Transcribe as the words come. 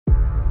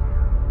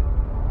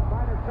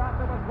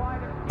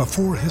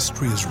Before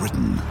history is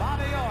written,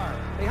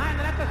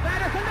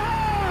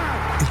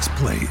 it's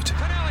played.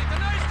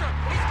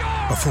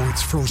 Before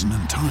it's frozen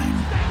in time,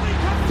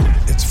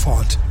 it's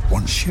fought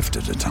one shift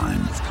at a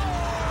time.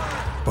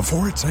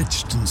 Before it's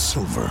etched in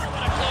silver,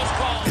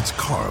 it's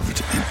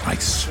carved in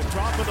ice.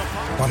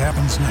 What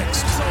happens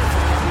next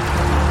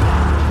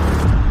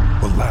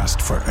will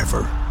last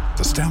forever.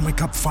 The Stanley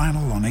Cup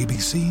Final on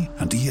ABC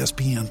and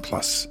ESPN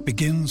Plus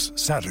begins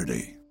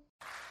Saturday.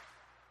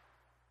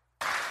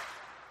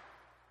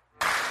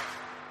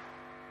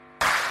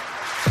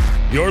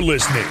 You're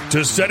listening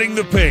to Setting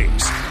the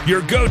Pace,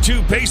 your go-to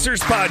Pacers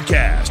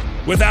podcast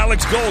with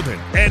Alex Golden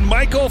and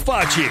Michael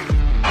Facci.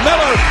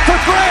 Miller for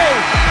three.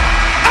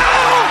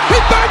 Oh, he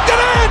backed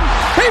it in.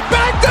 He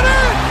backed it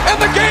in.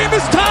 And the game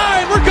is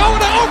tied. We're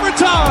going to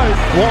overtime.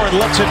 Warren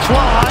lets it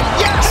fly.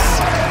 Yes.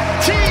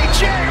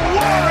 T.J.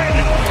 Warren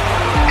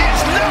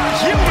is not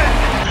human.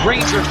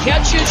 Granger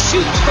catches,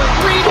 shoots for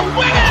three to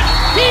win it.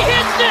 He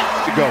hits it.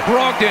 To go.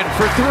 Brogdon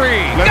for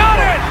three. Got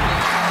it.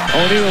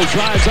 O'Neal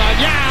drives on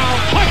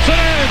Yao. Puts it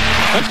in.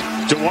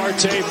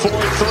 Duarte 4-3.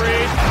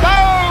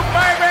 Boom,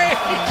 baby.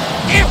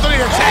 Anthony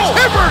attacks.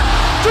 Hibbert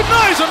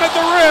denies him at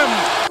the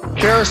rim.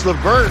 Karis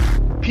LeVert,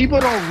 people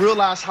don't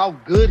realize how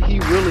good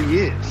he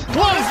really is.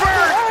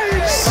 LeVert,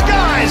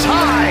 skies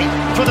high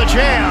for the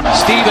jam.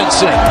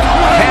 Stevenson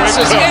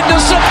passes into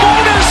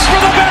Sabonis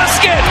for the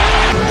basket.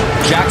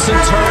 Jackson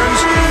turns,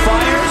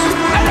 fires,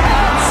 and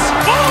hits.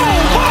 Oh,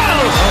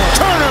 Miles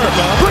Turner,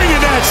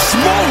 bringing that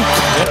smoke.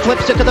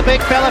 Flips it to the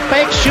big fella,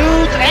 fake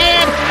shoots,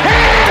 and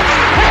hits!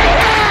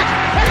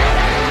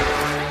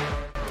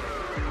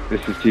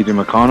 This is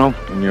TJ McConnell,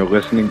 and you're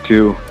listening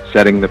to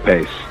Setting the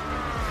Pace.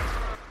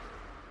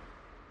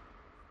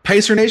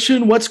 Pacer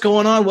Nation, what's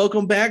going on?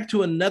 Welcome back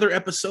to another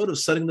episode of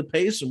Setting the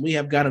Pace, and we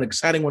have got an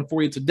exciting one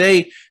for you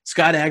today.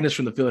 Scott Agness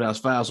from the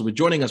Fieldhouse Files will be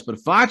joining us, but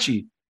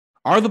Facci,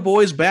 are the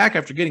boys back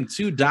after getting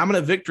two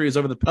dominant victories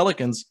over the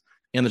Pelicans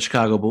and the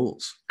Chicago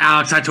Bulls?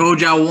 Alex, I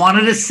told you I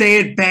wanted to say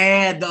it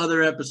bad the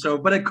other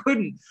episode, but I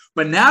couldn't.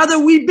 But now that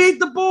we beat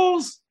the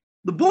Bulls,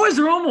 the boys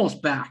are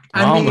almost back.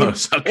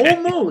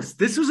 Almost.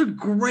 This was a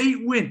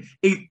great win,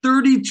 a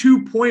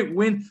 32-point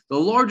win, the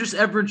largest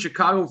ever in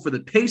Chicago for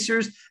the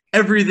Pacers.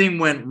 Everything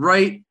went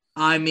right.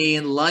 I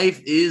mean,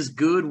 life is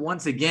good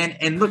once again.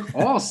 And look,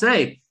 all I'll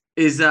say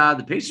is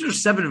the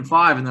Pacers are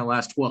 7-5 in their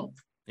last 12.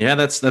 Yeah,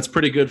 that's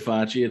pretty good,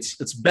 Facci.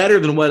 It's better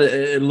than what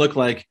it looked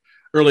like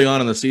early on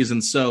in the season.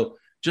 So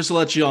just to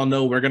let you all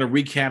know, we're going to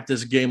recap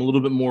this game a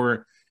little bit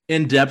more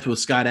in depth with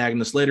Scott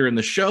Agness later in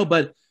the show.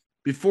 But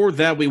before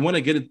that, we want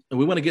to get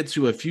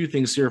to a few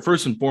things here.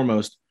 First and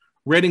foremost,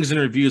 ratings and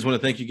reviews. I want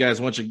to thank you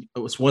guys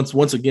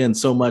once again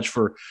so much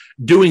for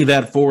doing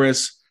that for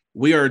us.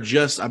 We are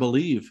just, I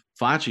believe,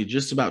 Facci,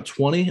 just about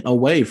 20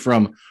 away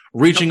from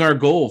reaching our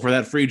goal for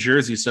that free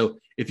jersey. So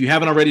if you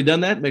haven't already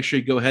done that, make sure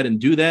you go ahead and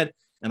do that.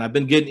 And I've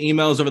been getting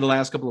emails over the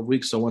last couple of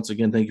weeks. So once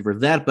again, thank you for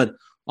that. But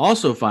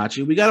also,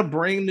 Facci, we got a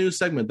brand new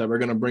segment that we're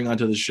going to bring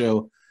onto the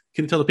show.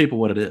 Can you tell the people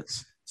what it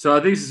is? So I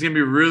think this is going to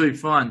be really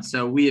fun.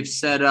 So we have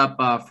set up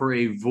for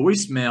a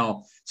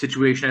voicemail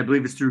situation. I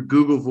believe it's through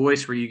Google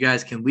Voice where you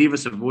guys can leave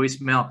us a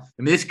voicemail.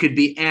 And this could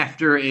be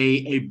after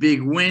a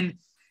big win.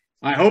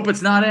 I hope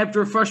it's not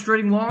after a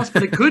frustrating loss,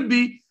 but it could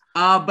be.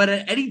 But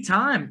at any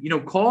time,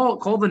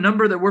 call the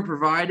number that we're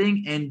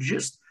providing and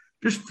just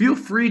feel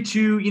free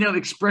to,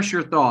 express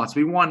your thoughts.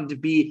 We want to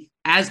be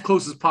as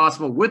close as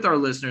possible with our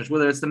listeners,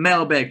 whether it's the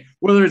mailbag,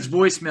 whether it's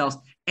voicemails,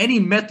 any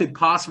method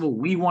possible.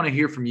 We want to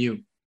hear from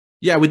you.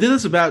 Yeah, we did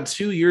this about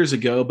 2 years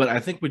ago, but I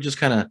think we just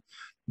kind of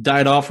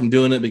died off from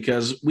doing it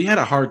because we had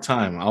a hard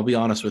time. I'll be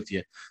honest with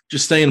you,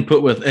 just staying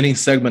put with any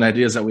segment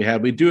ideas that we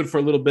had. We do it for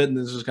a little bit and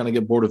then just kind of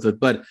get bored with it.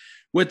 But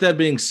with that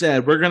being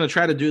said, we're going to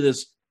try to do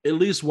this at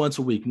least once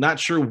a week. Not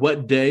sure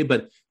what day,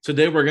 but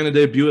today we're going to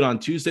debut it on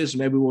Tuesday, so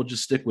maybe we'll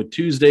just stick with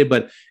Tuesday.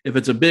 But if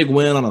it's a big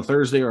win on a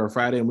Thursday or a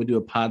Friday and we do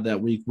a pod that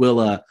week,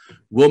 we'll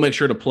make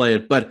sure to play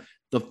it. But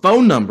the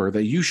phone number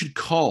that you should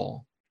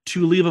call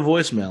to leave a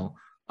voicemail,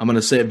 I'm going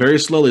to say it very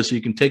slowly so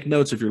you can take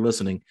notes if you're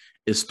listening,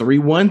 is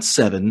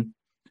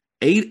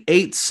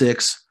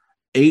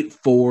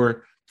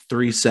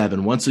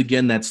 317-886-8437. Once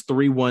again, that's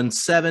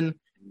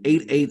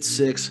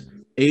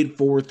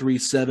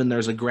 317-886-8437.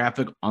 There's a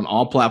graphic on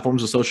all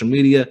platforms of social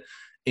media,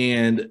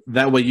 and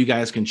that way you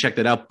guys can check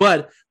that out.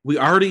 But we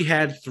already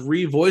had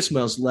 3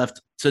 voicemails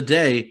left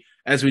today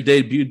as we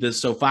debuted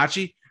this. So,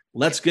 Facci,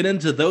 let's get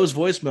into those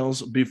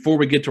voicemails before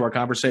we get to our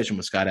conversation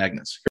with Scott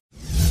Agness.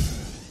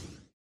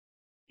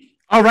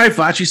 All right,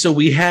 Facci. So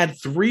we had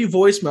 3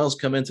 voicemails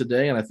come in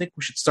today, and I think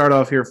we should start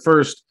off here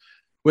first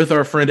with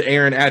our friend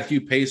Aaron at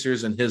Hugh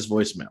Pacers and his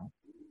voicemail.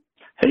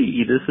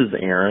 Hey, this is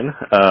Aaron,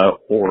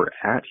 or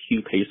at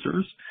Hugh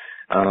Pacers.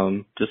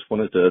 Just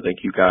wanted to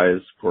thank you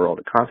guys for all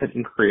the content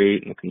you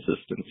create and the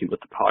consistency with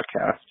the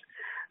podcast.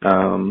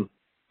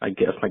 I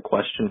guess my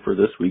question for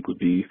this week would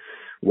be,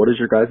 what is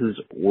your guys'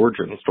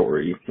 origin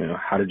story?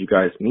 How did you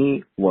guys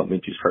meet? What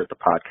made you start the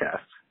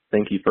podcast?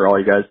 Thank you for all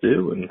you guys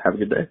do, and have a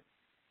good day.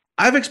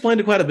 I've explained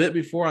it quite a bit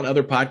before on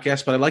other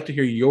podcasts, but I'd like to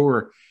hear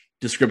your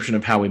description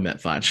of how we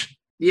met, Facci.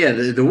 Yeah,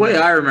 the way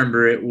I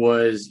remember it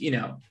was,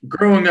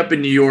 growing up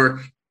in New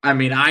York, I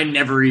mean, I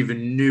never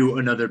even knew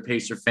another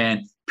Pacer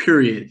fan,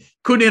 period.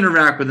 Couldn't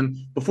interact with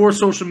them before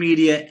social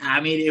media.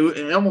 I mean,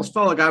 it almost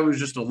felt like I was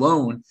just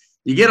alone.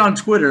 You get on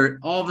Twitter,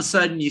 all of a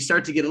sudden you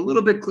start to get a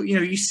little bit,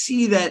 you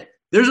see that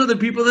there's other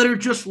people that are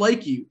just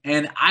like you.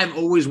 And I've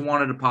always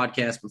wanted a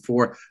podcast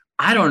before.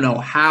 I don't know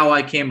how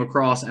I came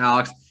across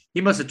Alex.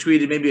 He must have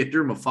tweeted, maybe I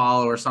threw him a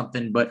follow or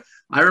something. But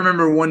I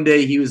remember one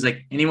day he was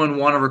like, anyone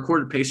want to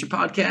record a Pacer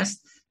podcast?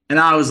 And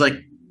I was like,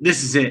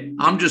 this is it.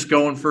 I'm just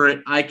going for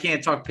it. I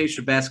can't talk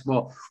Pacer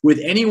basketball with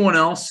anyone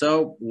else,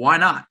 so why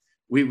not?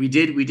 We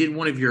did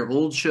one of your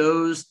old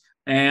shows,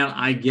 and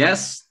I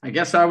guess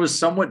I was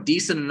somewhat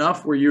decent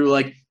enough where you were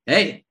like,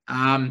 hey,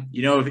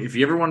 if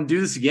you ever want to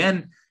do this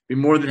again, be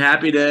more than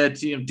happy to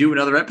do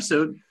another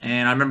episode.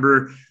 And I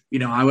remember,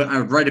 I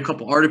would write a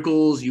couple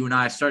articles. You and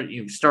I started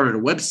a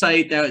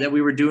website that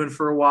we were doing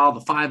for a while,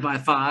 the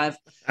 5x5.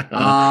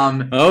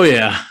 Oh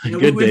yeah,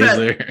 good days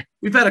there.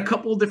 We've had a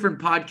couple of different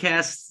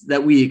podcasts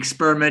that we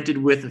experimented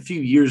with a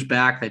few years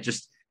back that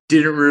just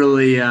didn't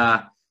really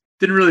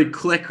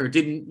click, or we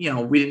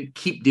didn't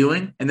keep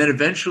doing. And then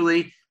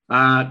eventually,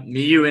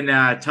 me, you,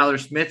 and Tyler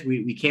Smith,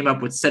 we came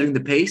up with Setting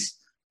the Pace,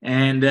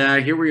 and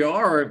here we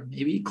are,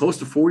 maybe close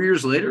to 4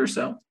 years later or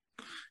so.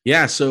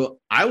 Yeah, so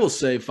I will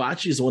say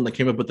Facci is the one that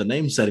came up with the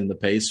name Setting the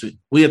Pace.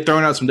 We had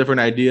thrown out some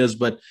different ideas,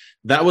 but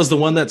that was the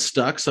one that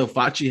stuck. So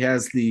Facci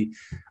has the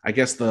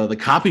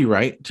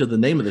copyright to the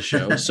name of the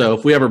show. So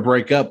if we ever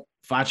break up,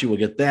 Facci will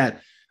get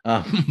that.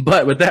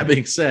 But with that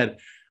being said,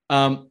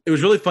 it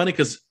was really funny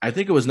because I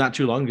think it was not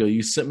too long ago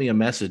you sent me a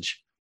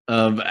message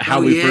of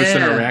how we first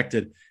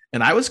interacted.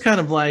 And I was kind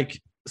of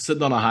like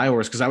sitting on a high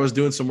horse because I was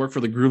doing some work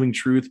for the Grueling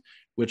Truth,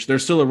 which they're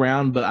still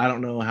around, but I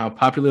don't know how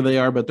popular they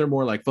are, but they're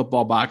more like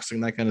football,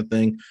 boxing, that kind of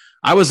thing.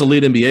 I was the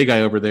lead NBA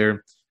guy over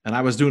there, and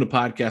I was doing a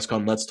podcast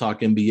called Let's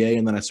Talk NBA,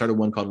 and then I started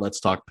one called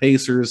Let's Talk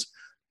Pacers.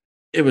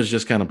 It was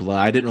just kind of blah.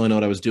 I didn't really know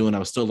what I was doing. I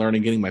was still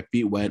learning, getting my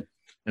feet wet.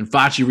 And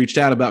Facci reached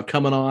out about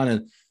coming on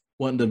and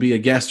wanting to be a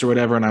guest or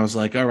whatever, and I was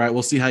like, all right,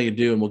 we'll see how you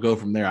do, and we'll go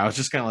from there. I was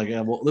just kind of like,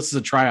 yeah, well, this is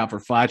a tryout for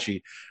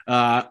Facci.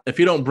 If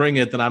you don't bring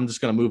it, then I'm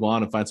just going to move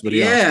on and find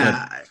somebody else.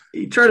 Yeah,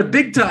 you try to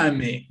big time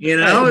me,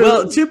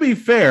 Well, to be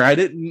fair, I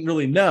didn't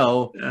really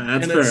know.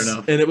 That's fair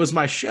enough. And it was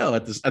my show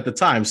at the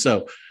time.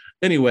 So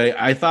anyway,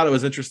 I thought it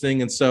was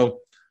interesting, and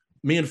so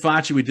me and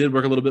Facci, we did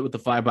work a little bit with the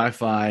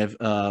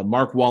 5x5.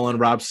 Mark Wallen,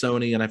 Rob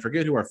Sony, and I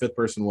forget who our fifth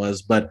person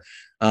was, but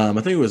I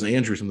think it was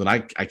Andrew something. I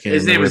can't remember.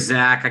 His name was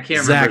Zach. I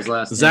can't remember his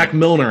last name. Zach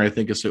Milner, I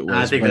think is who it was.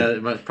 I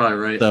think that's probably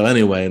right. So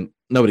anyway,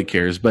 nobody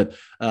cares. But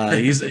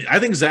I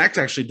think Zach's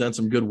actually done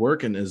some good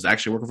work and is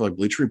actually working for like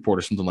Bleacher Report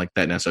or something like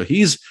that now. So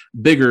he's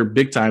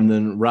big time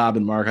than Rob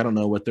and Mark. I don't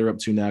know what they're up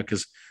to now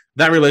because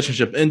that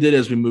relationship ended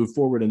as we moved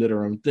forward and did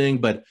our own thing.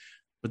 But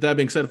with that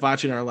being said,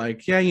 Facci and I are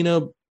like, yeah,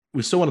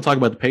 we still want to talk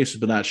about the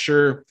Pacers, but not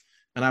sure.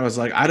 And I was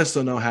like, I just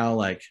don't know how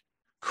like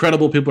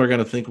credible people are going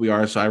to think we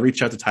are. So I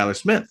reached out to Tyler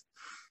Smith,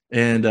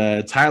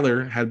 and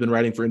Tyler had been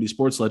writing for Indie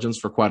Sports Legends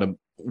for quite a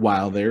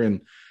while there.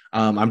 And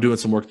I'm doing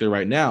some work there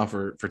right now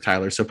for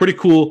Tyler. So pretty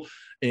cool.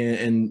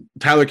 And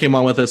Tyler came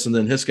on with us, and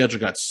then his schedule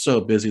got so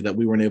busy that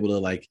we weren't able to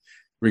like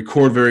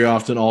record very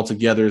often all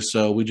together.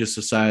 So we just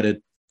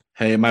decided,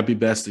 hey, it might be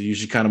best to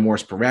use you kind of more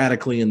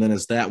sporadically. And then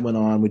as that went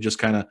on, we just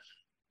kind of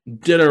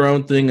did our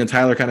own thing, and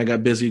Tyler kind of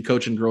got busy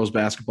coaching girls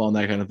basketball and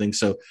that kind of thing.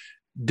 So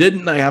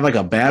didn't I have like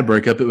a bad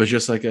breakup? It was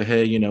just like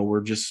hey,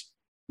 we're just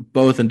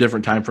both in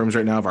different time frames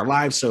right now of our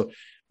lives. So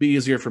be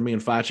easier for me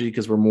and Facci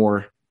because we're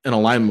more in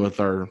alignment with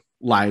our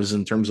lives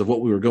in terms of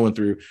what we were going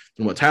through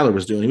and what Tyler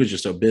was doing. He was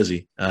just so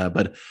busy.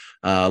 But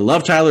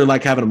love Tyler,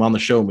 like having him on the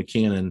show when we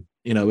can. And,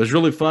 it was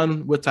really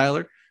fun with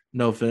Tyler.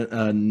 No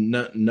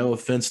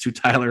offense to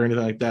Tyler or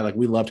anything like that. Like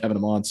we loved having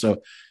him on.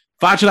 So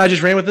Facci and I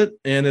just ran with it,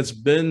 and it's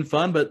been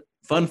fun. But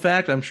fun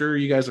fact, I'm sure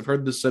you guys have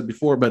heard this said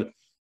before, but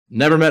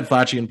never met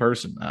Facci in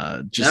person.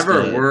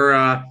 Never.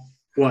 We're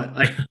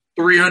like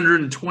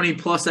 320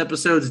 plus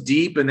episodes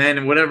deep, and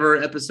then whatever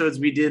episodes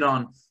we did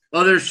on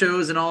other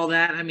shows and all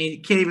that. I mean,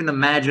 you can't even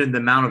imagine the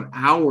amount of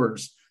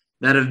hours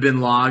that have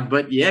been logged.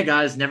 But yeah,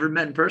 guys, never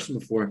met in person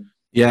before.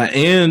 Yeah,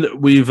 and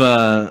we've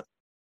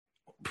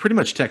pretty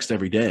much text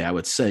every day, I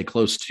would say,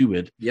 close to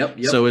it.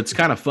 Yep. So it's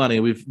kind of funny.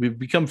 We've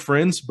become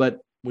friends, but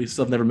we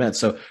still have never met.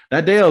 So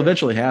that day will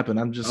eventually happen.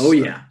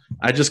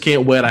 I just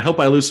can't wait. I hope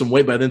I lose some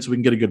weight by then so we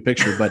can get a good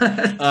picture. But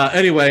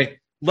anyway,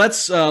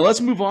 let's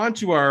move on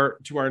to our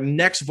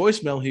next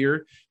voicemail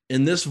here.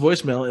 And this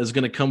voicemail is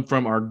going to come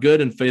from our good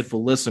and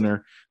faithful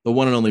listener, the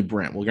one and only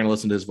Brent. We're going to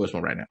listen to his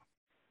voicemail right now.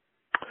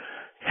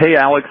 Hey,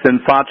 Alex and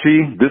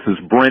Facci. This is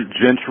Brent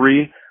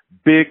Gentry,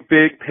 big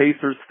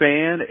Pacers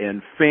fan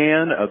and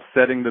fan of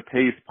Setting the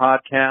Pace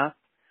podcast.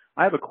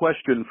 I have a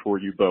question for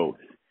you both.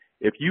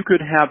 If you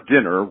could have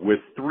dinner with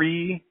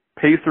 3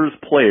 Pacers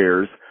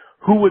players,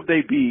 who would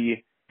they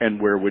be and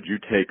where would you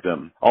take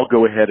them? I'll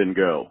go ahead and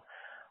go.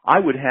 I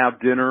would have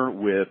dinner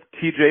with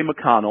TJ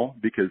McConnell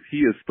because he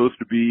is supposed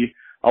to be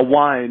a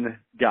wine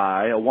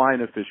guy, a wine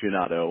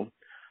aficionado.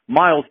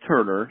 Miles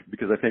Turner,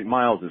 because I think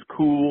Miles is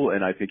cool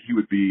and I think he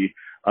would be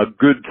a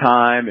good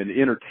time and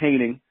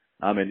entertaining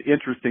and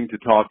interesting to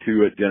talk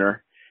to at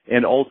dinner.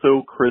 And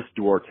also Chris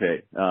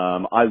Duarte.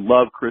 I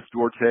love Chris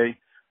Duarte.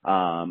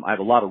 I have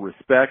a lot of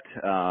respect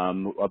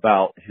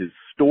about his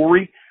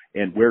story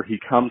and where he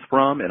comes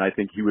from, and I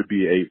think he would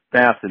be a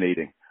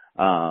fascinating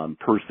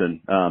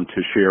person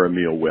to share a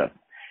meal with.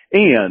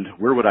 And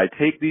where would I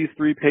take these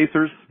three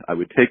Pacers? I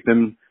would take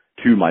them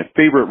to my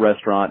favorite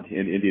restaurant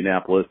in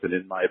Indianapolis, and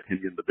in my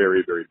opinion, the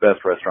very, very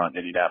best restaurant in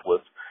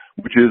Indianapolis,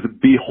 which is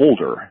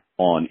Beholder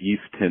on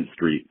East 10th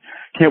Street.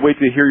 Can't wait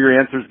to hear your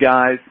answers,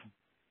 guys.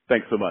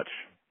 Thanks so much.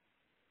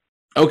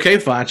 Okay,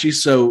 Facci.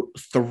 So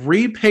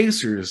 3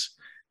 Pacers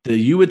that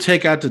you would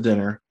take out to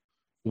dinner,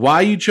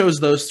 why you chose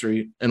those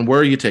 3, and where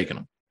are you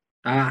taking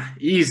them?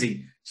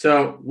 Easy.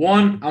 So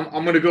one,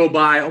 I'm going to go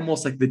by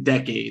almost like the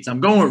decades. I'm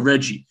going with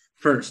Reggie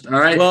first. All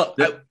right. Well,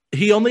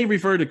 he only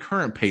referred to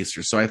current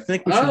Pacers, so I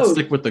think we should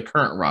stick with the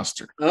current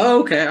roster. Oh,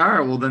 okay. All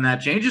right. Well, then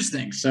that changes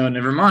things. So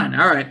never mind.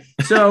 All right.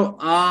 So,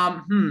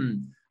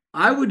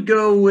 I would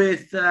go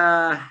with.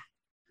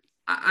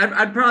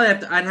 I'd probably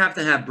have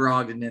to have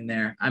Brogdon in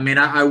there. I mean,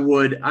 I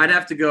would. I'd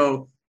have to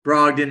go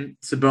Brogdon,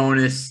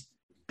 Sabonis,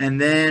 and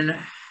then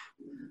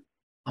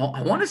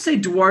I want to say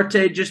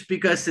Duarte just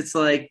because it's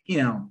like,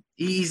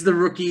 he's the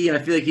rookie. I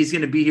feel like he's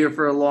going to be here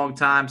for a long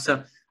time.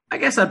 So I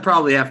guess I'd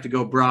probably have to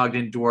go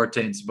Brogdon,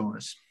 Duarte, and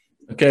Sabonis.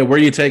 Okay, where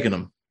are you taking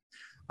them?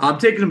 I'm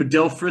taking them to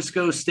Del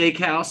Frisco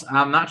Steakhouse.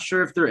 I'm not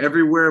sure if they're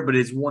everywhere, but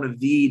it's one of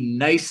the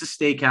nicest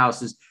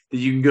steakhouses that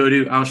you can go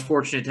to. I was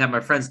fortunate to have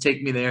my friends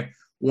take me there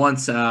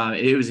once.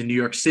 It was in New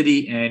York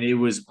City, and it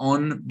was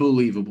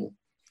unbelievable.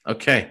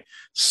 Okay,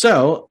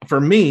 so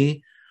for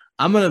me,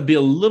 I'm going to be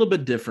a little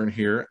bit different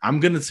here. I'm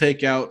going to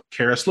take out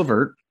Caris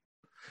LeVert.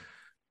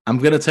 I'm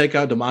going to take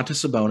out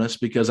Domantas Sabonis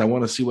because I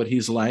want to see what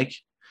he's like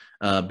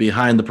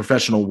behind the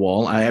professional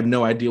wall. I have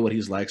no idea what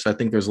he's like, so I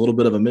think there's a little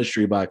bit of a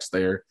mystery box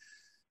there.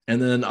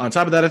 And then on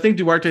top of that, I think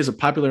Duarte is a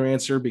popular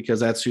answer because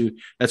that's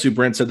who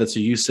Brent said, that's who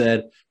you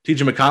said.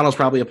 TJ McConnell's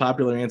probably a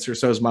popular answer,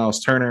 so is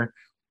Miles Turner.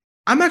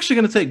 I'm actually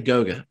going to take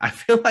Goga. I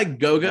feel like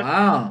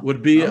Goga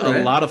would be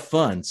a lot of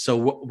fun. So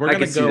we're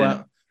going to go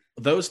out.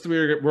 Those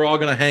 3, we're all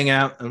going to hang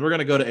out, and we're going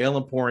to go to Ale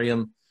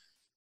Emporium,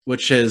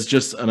 which is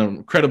just an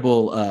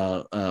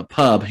incredible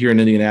pub here in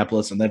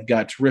Indianapolis, and they've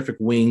got terrific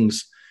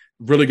wings,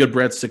 really good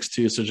breadsticks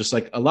too. So just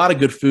like a lot of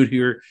good food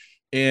here.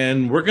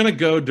 And we're going to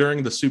go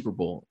during the Super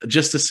Bowl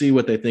just to see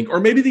what they think, or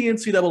maybe the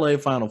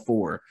NCAA Final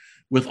Four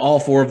with all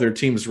 4 of their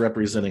teams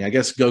representing. I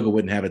guess Goga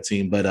wouldn't have a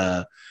team,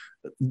 but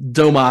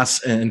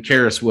Domas and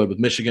Caris would with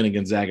Michigan and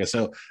Gonzaga.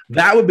 So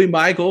that would be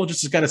my goal,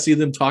 just to kind of see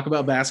them talk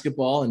about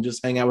basketball and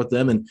just hang out with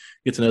them and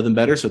get to know them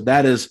better. So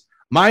that is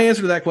my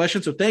answer to that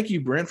question. So thank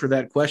you, Brent, for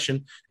that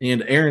question.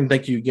 And Aaron,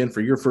 thank you again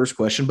for your first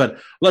question. But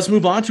let's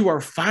move on to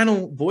our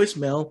final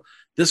voicemail.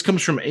 This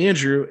comes from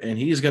Andrew, and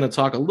he's going to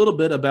talk a little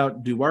bit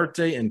about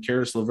Duarte and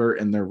Caris LeVert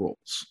and their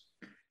roles.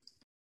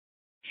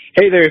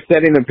 Hey there,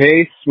 Setting the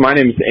Pace. My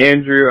name is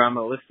Andrew. I'm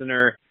a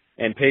listener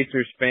and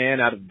Pacers fan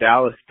out of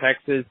Dallas,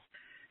 Texas.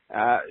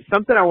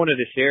 Something I wanted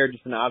to share,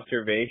 just an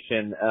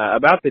observation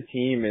about the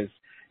team is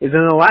in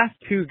the last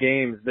 2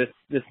 games, this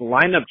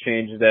lineup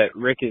change that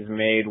Rick has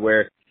made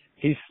where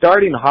he's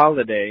starting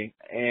Holiday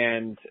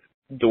and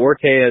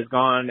Duarte has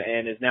gone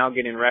and is now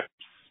getting reps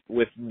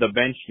with the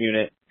bench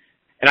unit.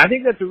 And I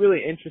think that's a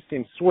really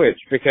interesting switch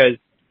because,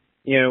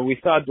 we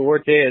saw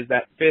Duarte as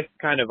that 5th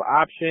kind of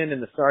option in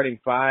the starting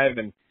 5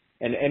 and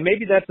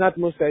maybe that's not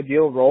the most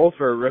ideal role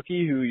for a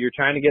rookie who you're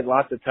trying to get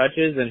lots of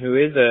touches and who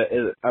is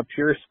a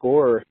pure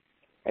scorer.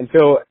 And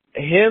so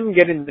him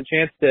getting the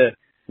chance to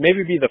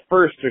maybe be the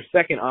 1st or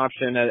 2nd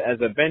option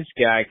as a bench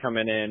guy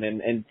coming in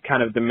and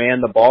kind of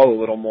demand the ball a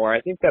little more,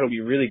 I think that'll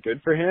be really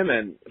good for him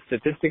and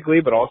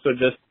statistically, but also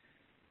just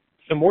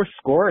some more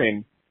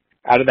scoring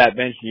out of that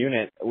bench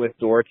unit with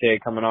Duarte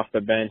coming off the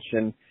bench.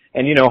 And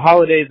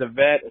Holiday's a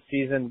vet, a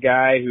seasoned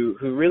guy who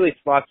really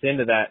slots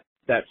into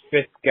that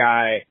 5th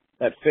guy,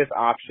 that 5th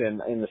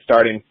option in the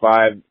starting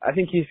 5. I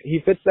think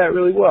he fits that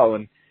really well.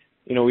 And,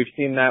 we've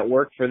seen that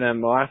work for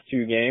them the last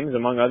 2 games,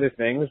 among other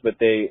things, but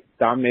they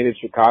dominated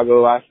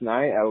Chicago last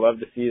night. I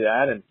love to see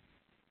that. And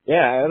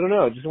yeah, I don't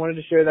know. Just wanted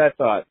to share that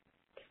thought.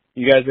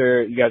 You guys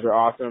are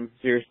awesome.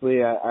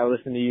 Seriously. I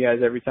listen to you guys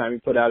every time you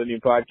put out a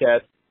new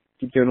podcast.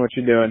 Keep doing what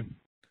you're doing.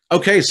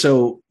 Okay,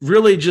 so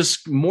really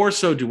just more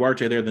so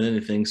Duarte there than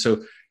anything.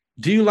 So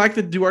do you like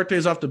that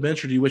Duarte's off the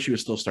bench, or do you wish he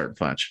was still starting,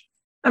 Foch?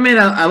 I mean,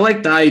 I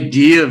like the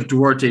idea of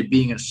Duarte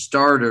being a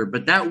starter,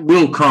 but that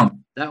will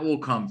come. That will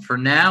come. For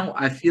now,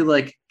 I feel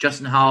like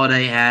Justin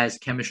Holiday has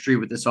chemistry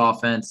with this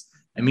offense.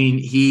 I mean,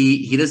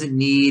 he doesn't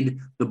need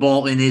the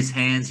ball in his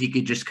hands. He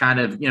could just kind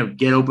of,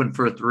 get open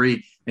for a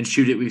 3 and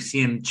shoot it. We've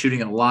seen him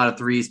shooting a lot of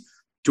 3s.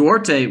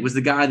 Duarte was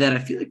the guy that I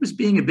feel like was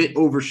being a bit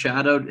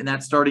overshadowed in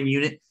that starting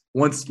unit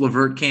once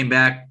LeVert came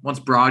back, once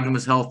Brogdon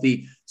was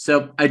healthy.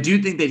 So I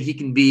do think that he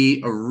can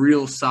be a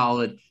real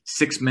solid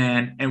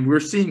 6-man, and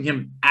we're seeing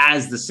him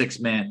as the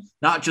 6-man,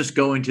 not just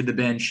going to the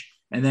bench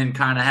and then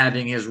kind of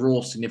having his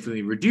role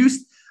significantly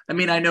reduced. I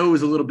mean, I know it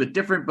was a little bit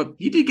different, but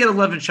he did get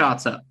 11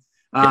 shots up.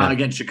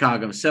 against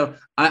Chicago. So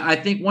I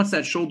think once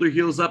that shoulder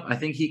heals up, I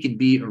think he can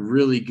be a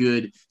really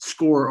good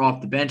scorer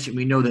off the bench, and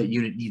we know that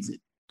unit needs it.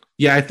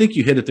 Yeah, I think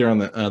you hit it there on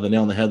the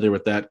nail on the head there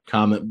with that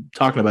comment,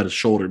 talking about his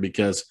shoulder,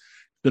 because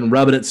he's been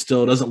rubbing it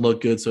still. It doesn't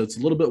look good, so it's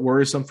a little bit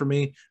worrisome for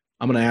me.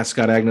 I'm going to ask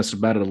Scott Agness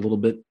about it a little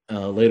bit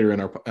later in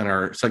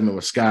our segment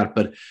with Scott.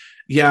 But,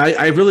 yeah,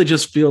 I really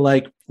just feel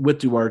like with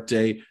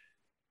Duarte,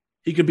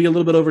 he could be a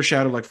little bit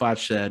overshadowed, like Foch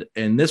said,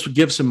 and this would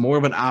give him more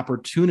of an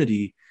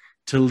opportunity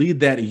to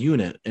lead that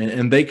unit,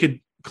 and they could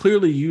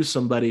clearly use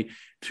somebody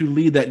to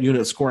lead that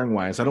unit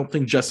scoring-wise. I don't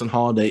think Justin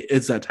Holiday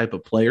is that type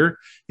of player.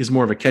 He's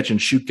more of a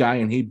catch-and-shoot guy,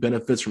 and he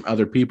benefits from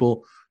other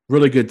people.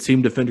 Really good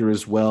team defender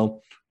as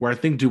well, where I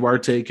think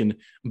Duarte can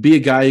be a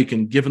guy who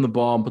can give him the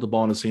ball and put the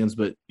ball in his hands.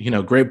 But,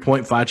 great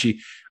point, Facci.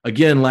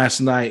 Again,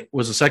 last night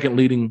was the second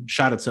leading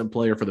shot attempt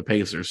player for the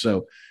Pacers.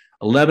 So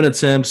 11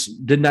 attempts,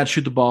 did not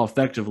shoot the ball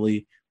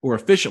effectively or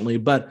efficiently,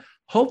 but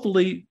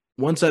hopefully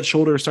once that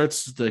shoulder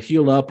starts to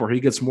heal up or he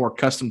gets more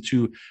accustomed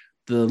to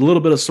the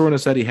little bit of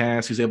soreness that he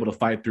has, he's able to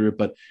fight through it.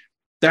 But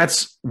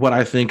that's what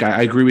I think.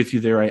 I agree with you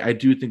there. I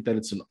do think that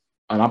it's an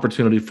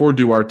opportunity for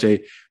Duarte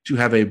to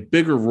have a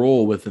bigger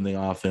role within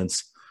the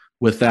offense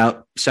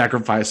without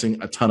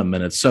sacrificing a ton of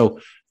minutes. So,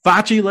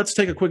 Facci, let's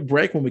take a quick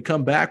break. When we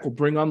come back, we'll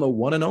bring on the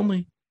one and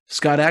only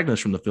Scott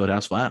Agness from the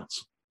Fieldhouse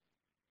Files.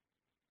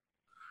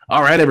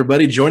 All right,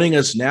 everybody, joining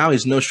us now,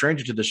 he's no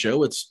stranger to the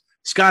show. It's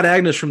Scott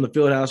Agness from the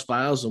Fieldhouse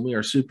Files, and we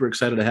are super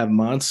excited to have him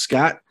on.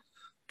 Scott,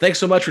 thanks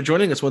so much for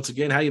joining us once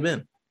again. How you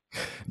been?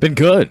 Been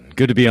good.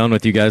 Good to be on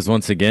with you guys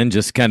once again.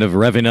 Just kind of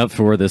revving up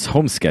for this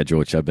home schedule,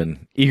 which I've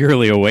been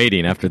eagerly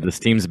awaiting after this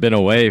team's been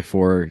away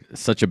for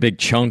such a big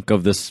chunk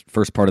of this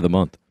first part of the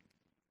month.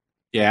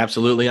 Yeah,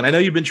 absolutely. And I know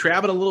you've been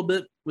traveling a little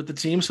bit with the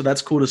team, so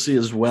that's cool to see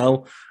as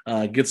well.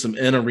 Get some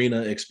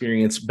in-arena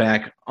experience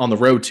back on the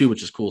road too,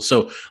 which is cool.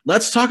 So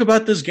let's talk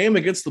about this game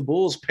against the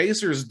Bulls.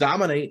 Pacers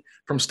dominate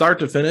from start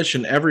to finish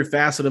in every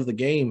facet of the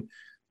game.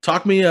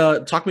 Talk me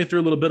through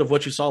a little bit of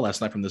what you saw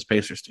last night from this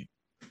Pacers team.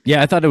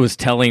 Yeah, I thought it was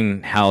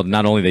telling how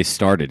not only they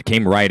started,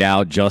 came right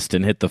out.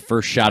 Justin hit the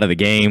first shot of the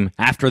game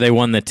after they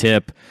won the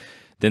tip.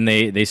 Then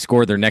they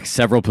scored their next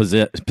several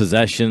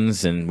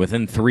possessions, and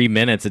within 3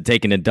 minutes had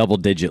taken a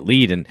double-digit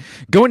lead. And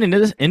going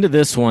into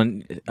this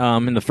one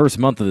in the first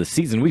month of the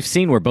season, we've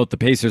seen where both the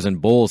Pacers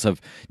and Bulls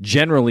have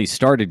generally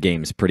started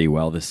games pretty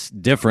well. This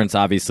difference,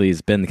 obviously,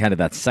 has been kind of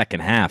that second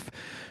half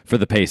for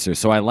the Pacers.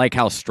 So I like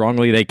how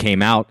strongly they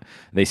came out.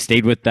 They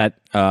stayed with that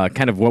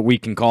kind of what we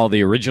can call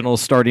the original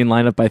starting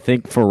lineup, I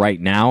think, for right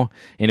now,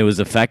 and it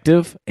was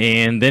effective.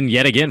 And then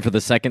yet again, for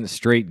the second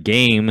straight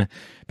game,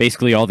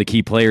 basically all the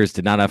key players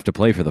did not have to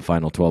play for the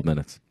final 12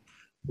 minutes.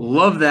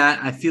 Love that.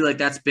 I feel like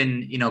that's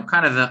been,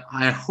 kind of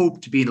I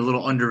hope to be a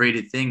little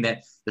underrated thing,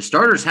 that the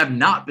starters have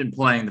not been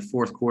playing the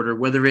fourth quarter,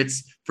 whether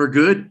it's for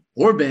good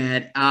or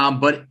bad.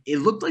 But it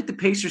looked like the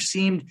Pacers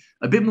seemed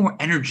a bit more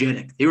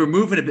energetic. They were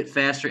moving a bit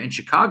faster in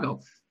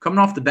Chicago. Coming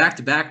off the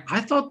back-to-back, I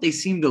thought they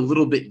seemed a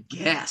little bit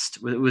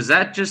gassed. Was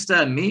that just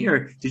me,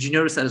 or did you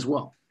notice that as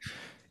well?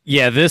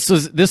 Yeah, this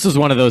was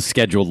one of those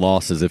scheduled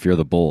losses if you're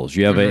the Bulls.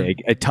 You have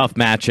a tough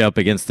matchup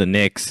against the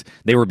Knicks.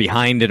 They were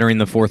behind entering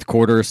the fourth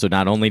quarter, so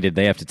not only did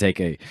they have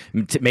to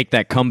make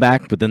that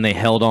comeback, but then they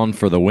held on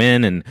for the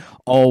win. And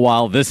all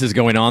while this is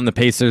going on, the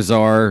Pacers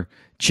are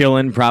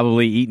chilling,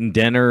 probably eating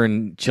dinner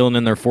and chilling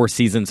in their Four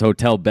Seasons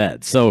hotel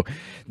bed. So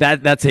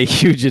that's a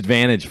huge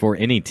advantage for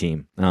any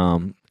team.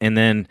 And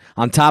then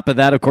on top of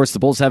that, of course, the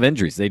Bulls have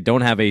injuries. They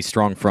don't have a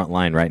strong front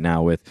line right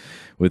now with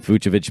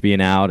Vucevic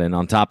being out. And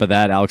on top of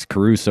that, Alex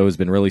Caruso has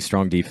been really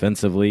strong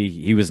defensively.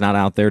 He was not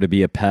out there to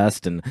be a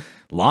pest. And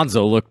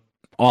Lonzo looked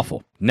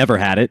awful. Never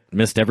had it.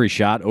 Missed every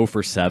shot, 0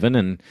 for 7.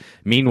 And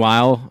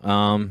meanwhile,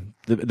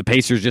 the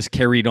Pacers just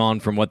carried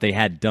on from what they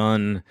had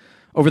done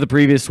over the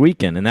previous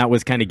weekend. And that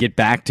was kind of get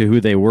back to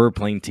who they were,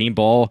 playing team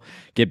ball,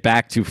 get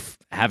back to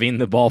having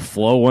the ball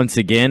flow once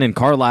again. And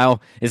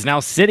Carlisle is now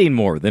sitting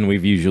more than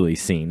we've usually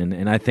seen.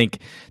 And I think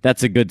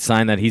that's a good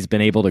sign that he's been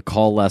able to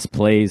call less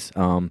plays,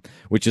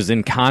 which is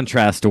in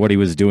contrast to what he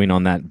was doing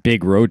on that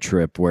big road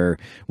trip where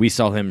we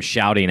saw him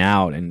shouting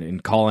out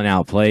and calling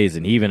out plays.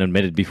 And he even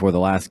admitted before the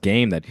last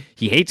game that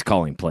he hates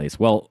calling plays.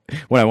 Well,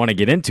 what I want to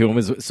get into him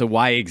is, so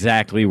why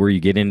exactly were you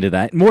get into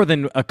that? More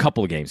than a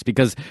couple of games,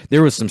 because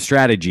there was some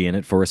strategy in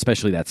it for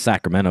especially that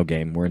Sacramento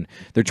game where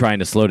they're trying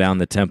to slow down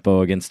the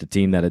tempo against a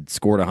team that had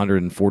scored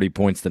 140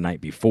 points the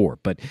night before.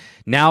 But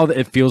now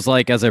it feels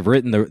like, as I've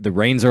written, the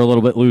reins are a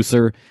little bit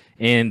looser,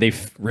 and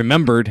they've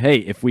remembered, hey,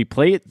 if we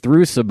play it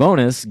through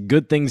Sabonis,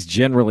 good things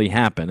generally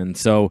happen. And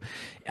so,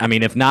 I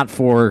mean, if not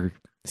for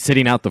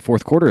sitting out the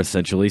fourth quarter,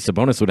 essentially,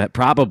 Sabonis would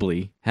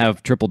probably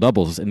have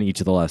triple-doubles in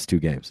each of the last two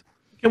games.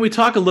 Can we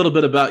talk a little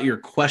bit about your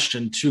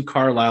question to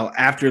Carlisle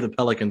after the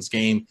Pelicans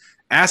game,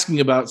 asking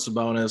about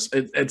Sabonis?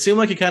 It seemed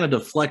like he kind of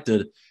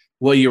deflected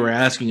what you were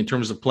asking in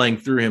terms of playing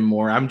through him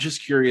more. I'm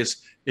just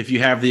curious if you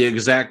have the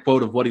exact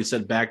quote of what he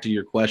said back to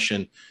your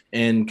question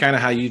and kind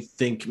of how you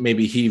think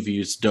maybe he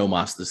views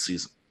Domas this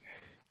season.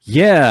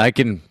 Yeah, I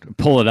can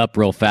pull it up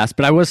real fast,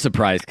 but I was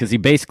surprised because he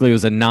basically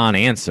was a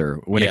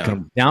non-answer when it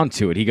comes down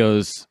to it. He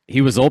goes,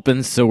 he was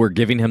open, so we're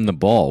giving him the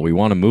ball. We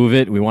want to move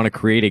it. We want to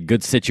create a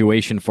good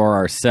situation for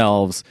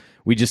ourselves.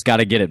 We just got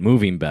to get it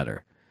moving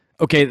better.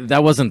 Okay,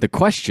 that wasn't the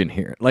question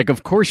here. Like,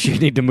 of course you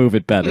need to move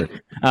it better.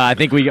 I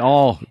think we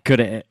all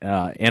could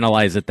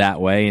analyze it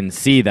that way and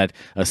see that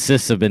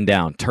assists have been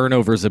down,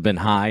 turnovers have been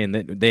high, and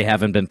that they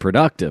haven't been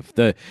productive.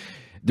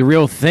 The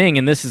real thing,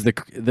 and this is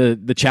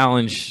the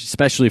challenge,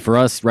 especially for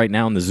us right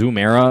now in the Zoom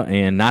era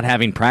and not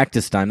having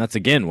practice time. That's,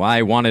 again, why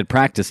I wanted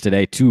practice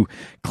today, to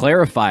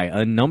clarify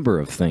a number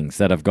of things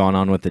that have gone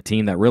on with the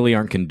team that really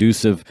aren't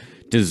conducive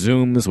to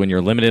Zooms when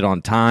you're limited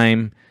on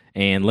time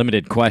and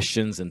limited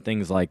questions and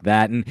things like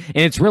that. And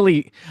it's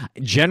really,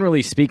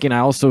 generally speaking,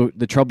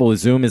 the trouble with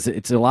Zoom is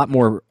it's a lot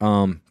more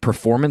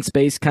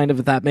performance-based, kind of,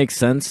 if that makes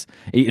sense.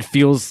 It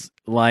feels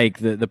like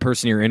the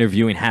person you're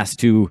interviewing has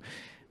to,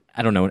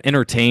 I don't know,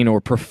 entertain or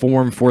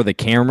perform for the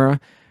camera,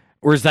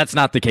 whereas that's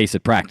not the case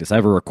at practice. I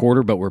have a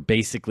recorder, but we're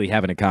basically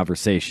having a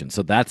conversation.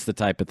 So that's the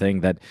type of thing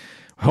that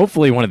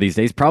hopefully one of these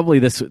days, probably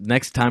this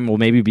next time will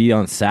maybe be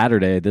on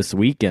Saturday this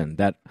weekend,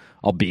 that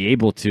I'll be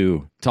able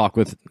to talk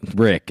with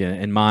Rick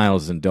and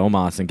Miles and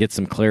Domas and get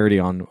some clarity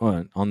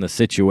on the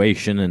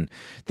situation and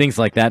things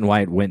like that and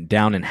why it went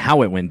down and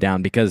how it went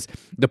down, because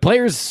the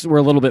players were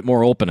a little bit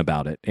more open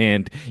about it.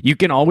 And you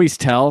can always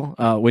tell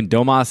when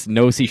Domas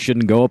knows he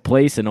shouldn't go a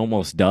place and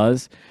almost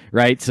does,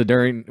 right? So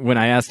when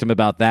I asked him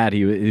about that,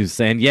 he was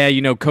saying, yeah,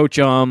 Coach,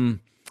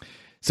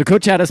 so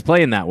Coach had us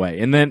playing that way.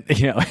 And then,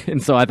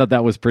 and so I thought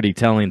that was pretty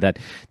telling that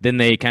then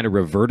they kind of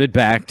reverted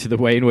back to the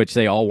way in which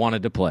they all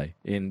wanted to play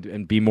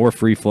and be more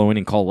free-flowing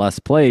and call less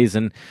plays,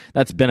 and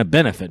that's been a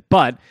benefit.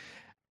 But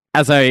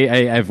as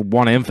I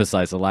want to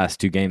emphasize the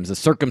last two games, the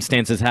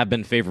circumstances have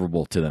been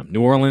favorable to them.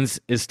 New Orleans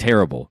is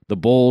terrible. The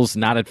Bulls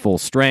not at full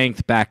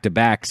strength,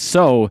 back-to-back.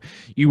 So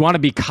you want to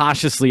be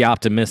cautiously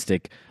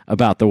optimistic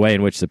about the way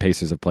in which the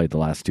Pacers have played the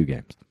last two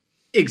games.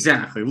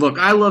 Exactly. Look,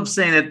 I love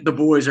saying that the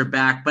boys are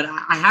back, but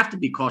I have to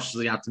be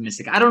cautiously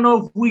optimistic. I don't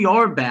know if we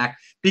are back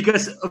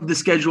because of the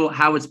schedule,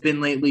 how it's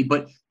been lately,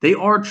 but they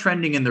are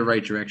trending in the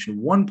right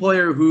direction. One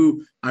player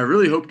who I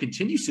really hope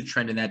continues to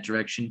trend in that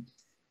direction,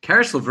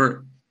 Caris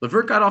LeVert.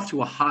 LeVert got off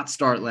to a hot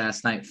start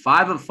last night,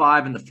 5 of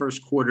 5 in the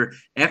first quarter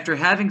after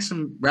having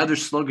some rather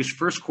sluggish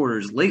first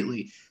quarters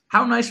lately.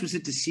 How nice was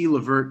it to see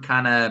LeVert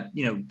kind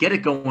of, get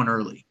it going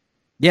early?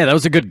 Yeah, that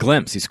was a good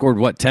glimpse. He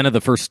scored 10 of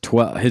the first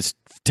 12,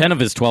 10 of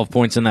his 12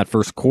 points in that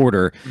first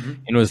quarter,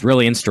 and was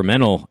really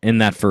instrumental in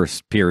that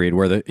first period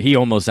where he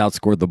almost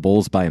outscored the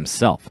Bulls by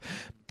himself.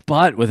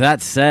 But with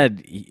that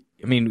said,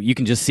 I mean, you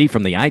can just see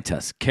from the eye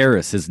test,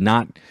 Caris is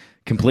not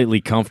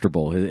completely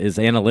comfortable. His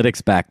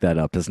analytics back that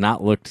up, has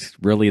not looked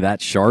really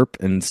that sharp,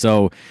 and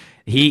so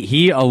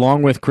he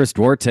along with Chris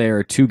Duarte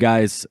are two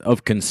guys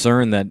of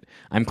concern that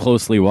I'm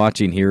closely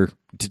watching here,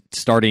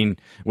 starting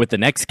with the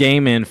next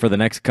game and for the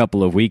next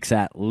couple of weeks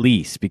at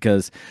least,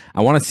 because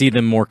I want to see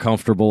them more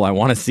comfortable. I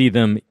want to see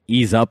them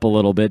ease up a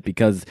little bit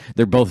because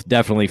they're both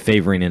definitely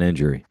favoring an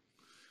injury.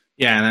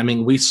 Yeah, and I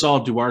mean, we saw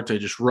Duarte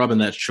just rubbing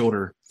that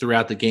shoulder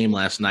throughout the game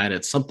last night.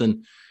 It's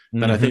something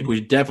that I think we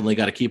definitely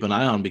got to keep an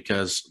eye on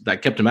because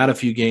that kept him out a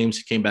few games.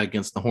 He came back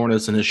against the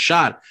Hornets, and his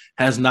shot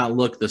has not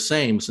looked the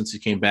same since he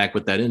came back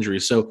with that injury.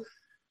 So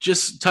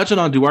just touching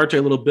on Duarte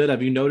a little bit,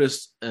 have you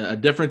noticed a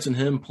difference in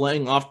him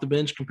playing off the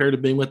bench compared to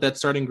being with that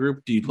starting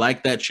group? Do you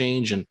like that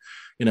change? And,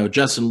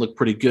 Justin looked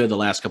pretty good the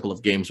last couple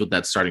of games with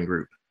that starting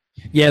group.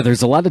 Yeah,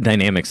 there's a lot of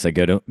dynamics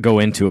that go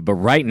into it. But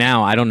right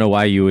now, I don't know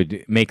why you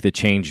would make the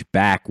change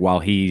back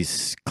while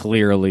he's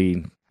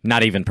clearly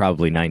not even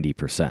probably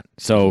 90%.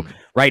 So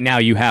right now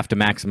you have to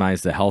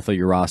maximize the health of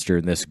your roster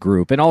in this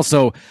group. And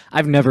also,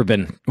 I've never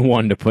been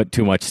one to put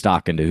too much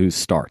stock into who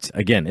starts.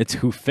 Again, it's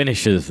who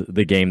finishes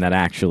the game that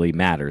actually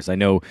matters. I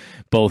know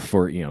both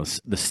for,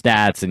 the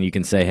stats, and you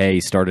can say, hey,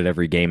 he started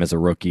every game as a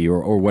rookie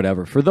or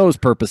whatever. For those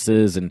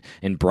purposes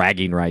and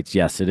bragging rights,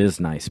 yes, it is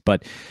nice.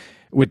 But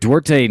with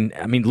Duarte,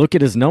 I mean, look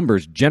at his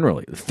numbers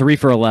generally. 3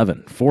 for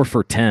 11, 4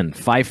 for 10,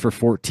 5 for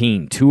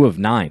 14, 2 of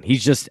 9. He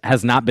just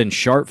has not been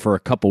sharp for a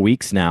couple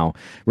weeks now,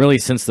 really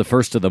since the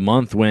first of the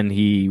month when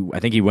I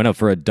think he went up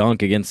for a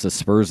dunk against the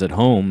Spurs at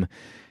home,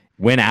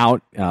 went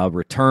out,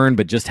 returned,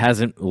 but just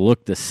hasn't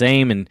looked the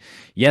same. And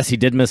yes, he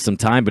did miss some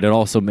time, but it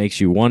also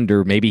makes you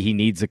wonder, maybe he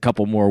needs a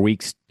couple more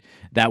weeks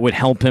that would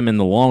help him in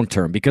the long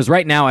term. Because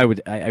right now, I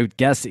would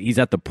guess he's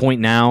at the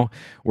point now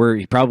where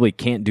he probably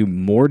can't do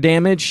more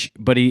damage,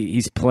 but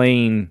he's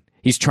trying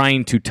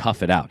to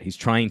tough it out. He's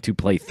trying to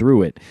play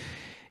through it.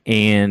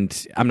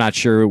 And I'm not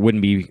sure it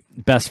wouldn't be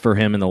best for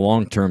him in the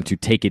long term to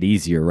take it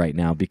easier right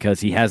now because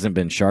he hasn't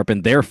been sharp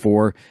and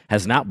therefore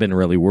has not been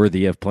really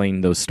worthy of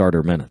playing those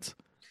starter minutes.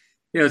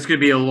 Yeah, it's going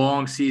to be a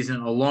longer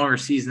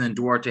season than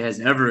Duarte has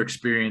ever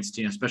experienced,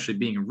 especially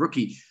being a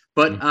rookie.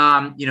 But,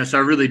 so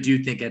I really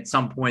do think at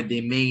some point they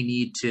may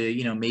need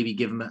to, maybe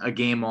give him a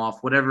game off,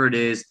 whatever it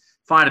is,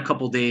 find a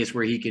couple days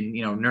where he can,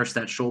 nurse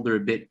that shoulder a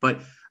bit.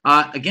 But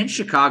against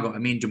Chicago, I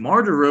mean,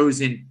 DeMar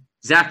DeRozan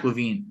Zach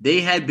LaVine.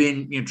 They had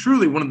been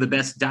truly one of the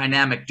best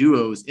dynamic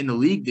duos in the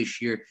league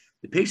this year.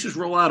 The Pacers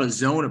roll out a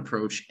zone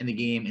approach in the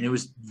game, and it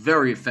was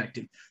very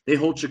effective. They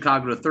hold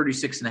Chicago to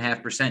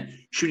 36.5%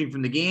 shooting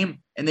from the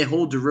game, and they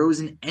hold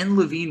DeRozan and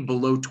LaVine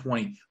below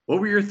 20. What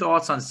were your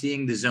thoughts on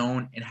seeing the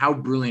zone, and how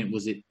brilliant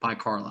was it by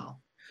Carlisle?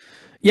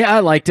 Yeah,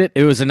 I liked it.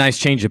 It was a nice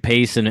change of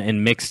pace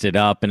and mixed it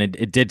up, and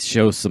it did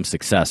show some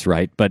success,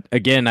 right? But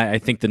again, I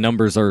think the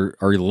numbers are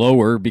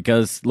lower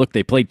because, look,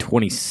 they played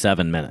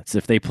 27 minutes.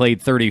 If they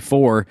played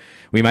 34,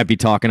 we might be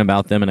talking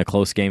about them in a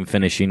close game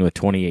finishing with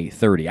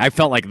 28-30. I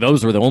felt like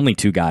those were the only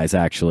two guys,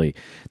 actually,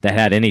 that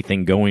had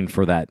anything going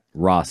for that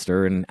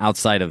roster. And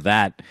outside of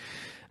that,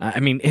 I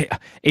mean,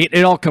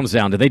 it all comes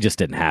down to they just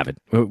didn't have it.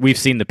 We've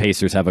seen the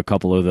Pacers have a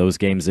couple of those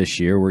games this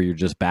year where you're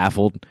just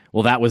baffled.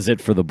 Well, that was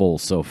it for the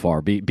Bulls so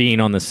far,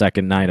 being on the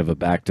second night of a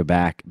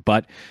back-to-back.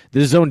 But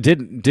the zone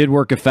did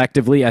work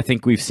effectively. I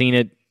think we've seen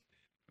it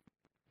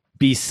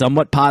be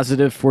somewhat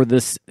positive for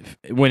this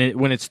when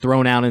it's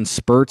thrown out in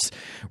spurts.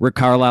 Rick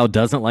Carlisle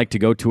doesn't like to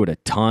go to it a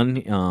ton.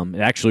 It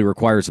actually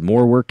requires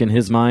more work in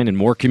his mind and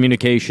more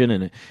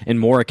communication and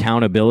more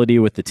accountability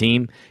with the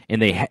team.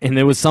 And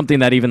there was something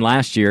that even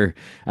last year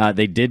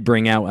they did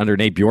bring out under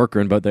Nate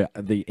Bjorkgren. But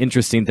the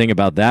interesting thing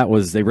about that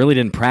was they really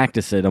didn't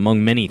practice it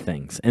among many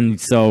things. And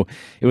so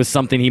it was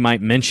something he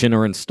might mention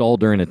or install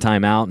during a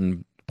timeout,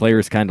 and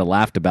players kind of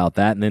laughed about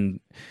that. And then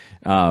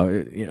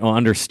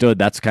understood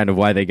that's kind of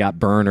why they got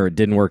burned or it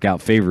didn't work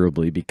out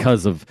favorably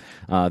because of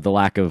the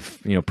lack of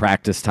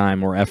practice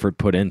time or effort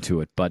put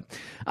into it. But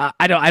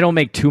I don't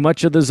make too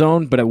much of the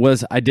zone, but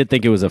I did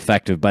think it was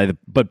effective. By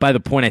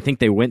the point I think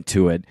they went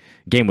to it,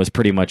 game was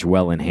pretty much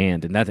well in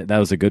hand, and that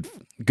was a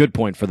good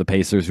point for the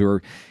Pacers, who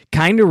are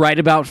kind of right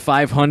about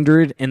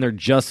 500, and they're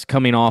just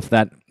coming off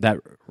that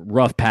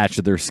rough patch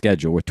of their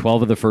schedule with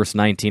 12 of the first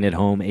 19 at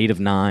home, 8 of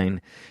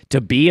 9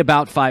 to be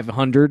about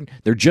 500.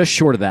 They're just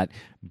short of that.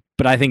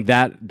 But I think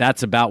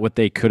that's about what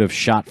they could have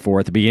shot for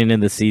at the beginning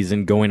of the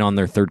season, going on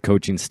their third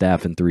coaching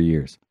staff in 3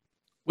 years.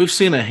 We've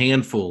seen a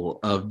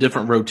handful of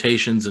different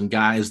rotations and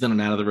guys in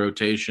and out of the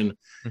rotation.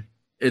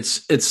 It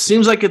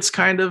seems like it's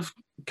kind of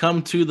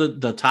come to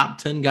the top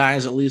 10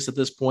 guys, at least at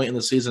this point in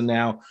the season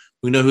now.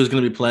 We know who's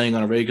going to be playing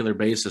on a regular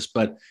basis.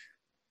 But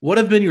what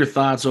have been your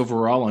thoughts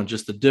overall on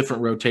just the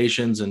different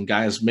rotations and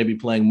guys maybe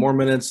playing more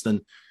minutes than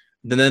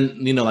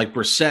like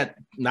Brissett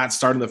not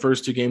starting the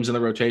first two games in the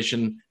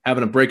rotation,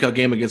 having a breakout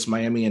game against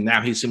Miami, and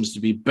now he seems to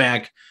be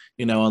back,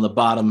 on the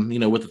bottom,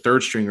 with the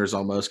third stringers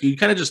almost. Can you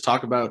kind of just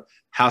talk about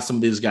how some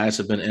of these guys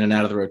have been in and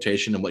out of the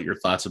rotation and what your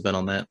thoughts have been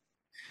on that?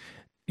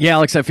 Yeah,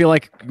 Alex, I feel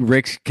like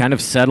Rick's kind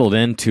of settled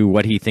into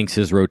what he thinks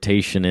his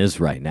rotation is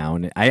right now.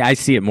 And I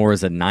see it more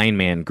as a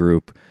 9-man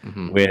group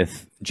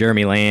with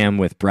Jeremy Lamb,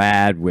 with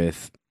Brad,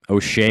 with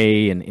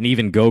O'Shea, and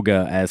even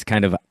Goga as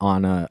kind of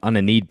on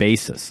a need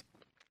basis.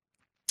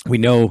 We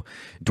know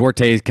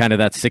Duarte is kind of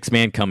that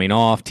 6-man coming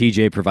off.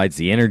 TJ provides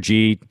the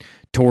energy.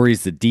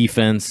 Torrey's the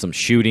defense, some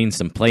shooting,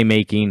 some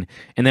playmaking.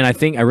 And then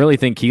I really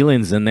think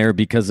Keelan's in there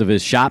because of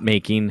his shot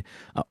making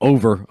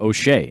over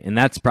O'Shea. And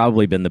that's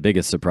probably been the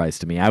biggest surprise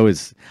to me.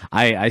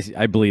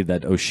 I believe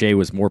that O'Shea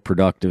was more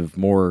productive,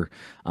 more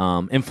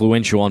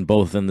influential on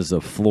both ends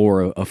of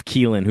floor of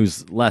Keelan,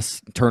 who's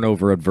less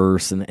turnover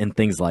adverse and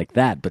things like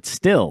that. But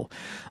still,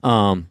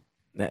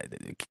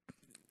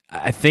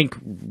 I think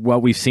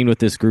what we've seen with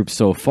this group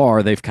so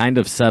far, they've kind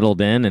of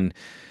settled in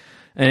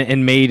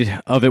and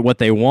made of it what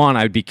they want.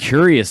 I'd be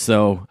curious,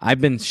 though. I've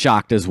been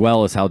shocked as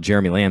well as how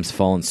Jeremy Lamb's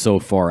fallen so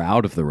far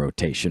out of the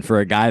rotation. For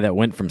a guy that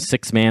went from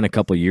 6-man a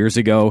couple of years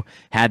ago,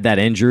 had that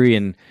injury,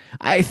 and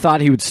I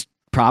thought he would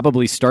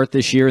probably start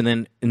this year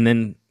and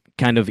then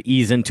kind of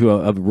ease into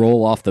a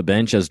role off the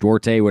bench, as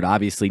Duarte would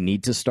obviously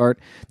need to start.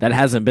 That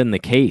hasn't been the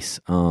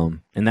case,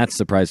 and that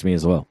surprised me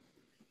as well.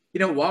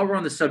 While we're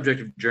on the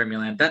subject of Jeremy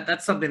Lamb,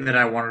 that's something that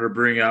I wanted to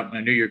bring up, and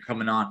I knew you're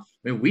coming on. I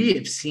mean, we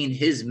have seen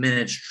his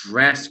minutes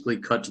drastically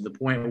cut to the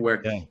point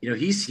where,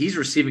 he's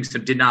receiving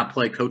some did not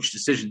play coach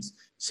decisions.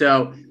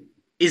 So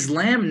is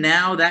Lamb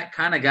now that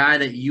kind of guy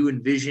that you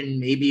envision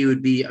maybe it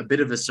would be a bit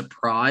of a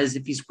surprise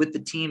if he's with the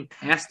team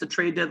past the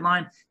trade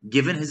deadline,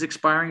 given his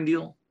expiring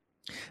deal?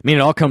 I mean, it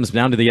all comes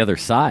down to the other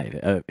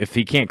side. If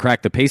he can't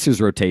crack the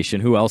Pacers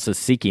rotation, who else is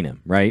seeking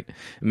him, right?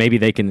 Maybe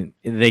they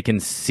can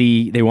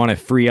see they want to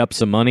free up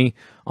some money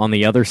on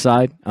the other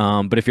side.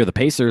 But if you're the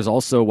Pacers,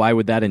 also, why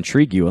would that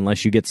intrigue you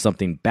unless you get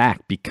something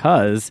back?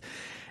 Because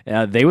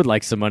they would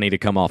like some money to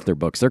come off their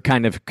books. They're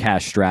kind of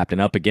cash strapped and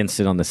up against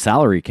it on the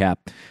salary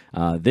cap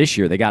this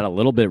year. They got a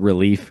little bit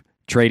relief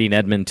trading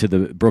Edmond to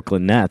the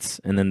Brooklyn Nets,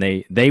 and then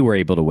they were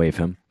able to waive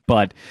him.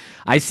 But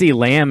I see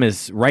Lamb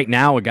as right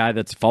now a guy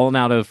that's fallen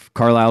out of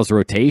Carlisle's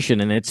rotation,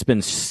 and it's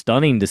been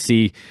stunning to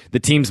see the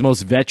team's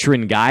most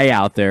veteran guy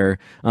out there,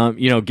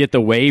 get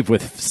the wave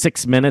with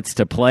 6 minutes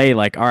to play.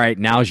 Like, all right,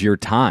 now's your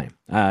time.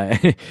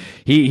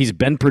 He's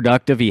been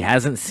productive. He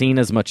hasn't seen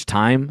as much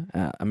time.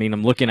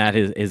 I'm looking at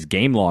his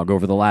game log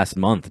over the last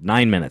month: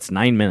 9 minutes,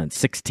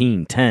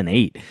 16, 10,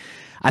 8.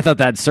 I thought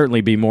that'd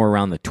certainly be more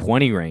around the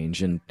 20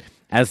 range, and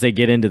as they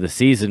get into the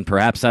season,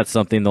 perhaps that's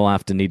something they'll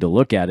have to need to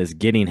look at, is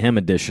getting him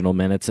additional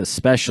minutes,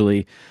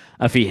 especially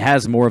if he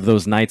has more of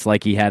those nights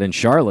like he had in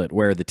Charlotte,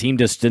 where the team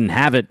just didn't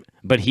have it,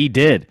 but he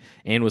did,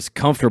 and was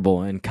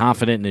comfortable and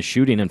confident in his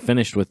shooting and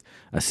finished with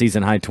a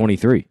season-high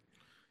 23.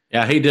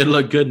 Yeah, he did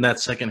look good in that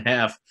second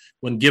half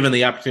when given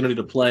the opportunity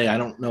to play. I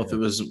don't know if it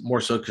was more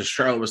so because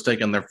Charlotte was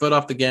taking their foot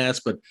off the gas,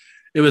 but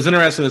it was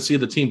interesting to see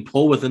the team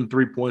pull within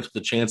 3 points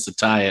with a chance to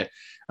tie it.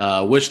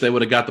 Wish they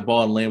would have got the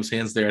ball in Lamb's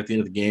hands there at the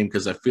end of the game,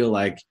 because I feel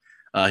like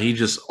he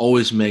just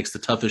always makes the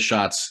toughest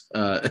shots,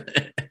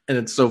 and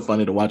it's so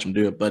funny to watch him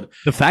do it. But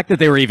the fact that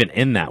they were even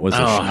in that was a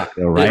shock,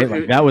 though, right?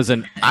 Like, that was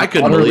an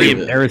utterly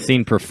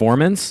embarrassing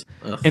performance.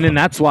 And then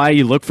that's why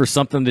you look for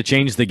something to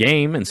change the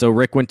game. And so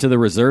Rick went to the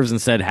reserves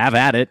and said, have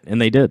at it, and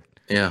they did.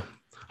 Yeah.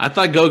 I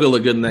thought Goga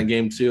looked good in that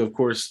game too. Of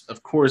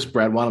course,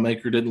 Brad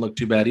Wanamaker didn't look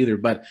too bad either.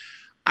 But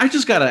I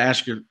just got to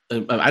ask you,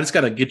 I just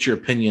got to get your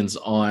opinions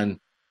on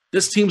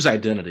this team's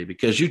identity,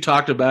 because you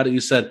talked about it. You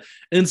said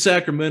in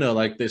Sacramento,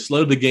 like, they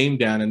slowed the game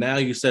down, and now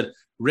you said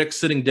Rick's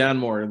sitting down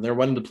more and they're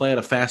wanting to play at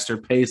a faster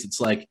pace. It's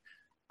like,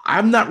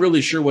 I'm not really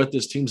sure what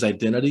this team's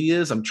identity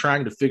is. I'm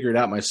trying to figure it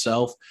out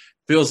myself.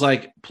 Feels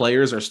like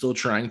players are still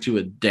trying to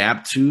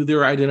adapt to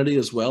their identity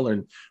as well,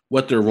 and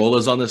what their role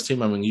is on this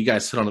team. I mean, you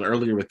guys hit on it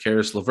earlier with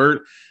Karis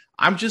LeVert.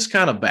 I'm just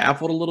kind of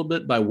baffled a little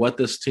bit by what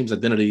this team's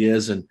identity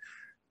is. And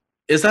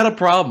is that a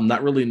problem,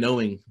 not really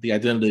knowing the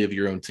identity of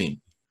your own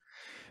team?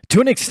 To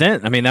an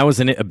extent. I mean, that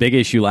was a big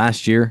issue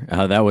last year.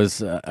 That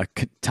was a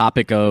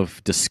topic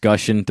of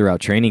discussion throughout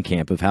training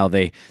camp, of how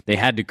they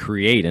had to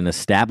create and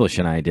establish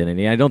an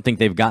identity. I don't think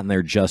they've gotten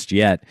there just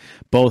yet,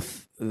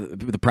 both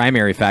the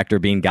primary factor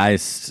being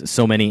guys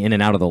so many in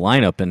and out of the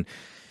lineup. And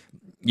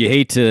you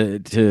hate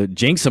to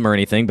jinx them or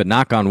anything, but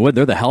knock on wood,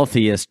 they're the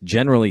healthiest,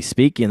 generally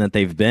speaking, that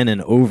they've been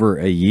in over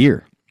a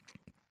year.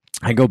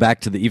 I go back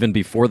to even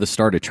before the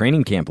start of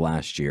training camp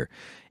last year,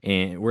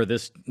 and where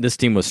this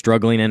team was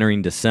struggling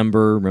entering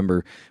December.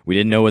 Remember, we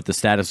didn't know what the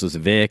status was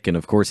of Vic, and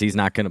of course he's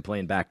not going to play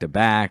in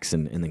back-to-backs,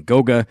 and then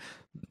Goga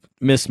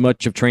missed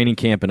much of training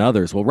camp and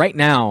others. Well, right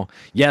now,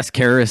 yes,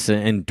 Karis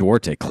and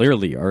Duarte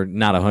clearly are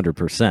not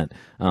 100%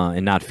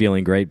 and not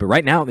feeling great, but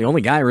right now the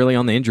only guy really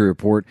on the injury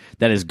report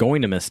that is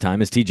going to miss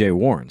time is TJ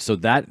Warren. So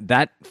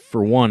that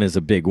for one is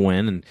a big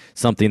win and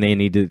something they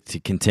need to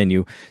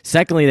continue.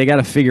 Secondly, they got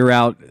to figure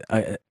out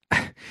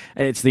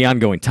it's the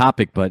ongoing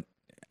topic, but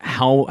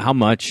how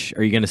much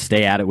are you going to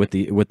stay at it with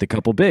the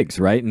couple bigs,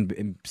 right?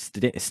 And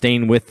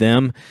staying with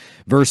them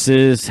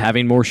versus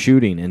having more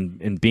shooting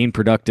and being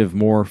productive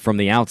more from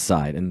the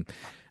outside. And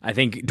I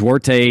think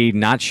Duarte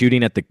not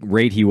shooting at the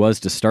rate he was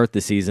to start the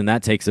season,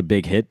 that takes a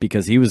big hit,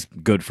 because he was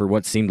good for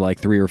what seemed like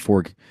 3 or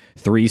 4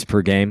 threes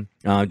per game.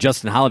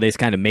 Justin Holiday's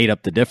kind of made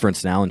up the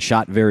difference now and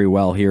shot very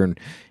well here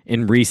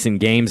in recent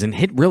games, and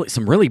hit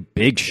some really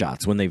big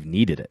shots when they've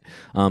needed it.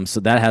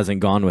 So that hasn't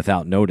gone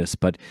without notice.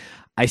 But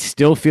I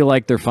still feel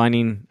like they're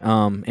finding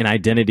an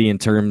identity in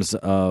terms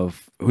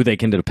of who they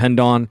can depend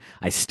on.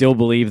 I still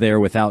believe they're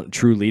without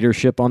true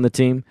leadership on the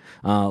team.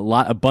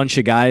 A bunch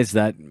of guys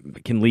that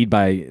can lead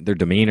by their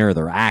demeanor,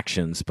 their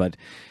actions. But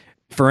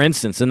for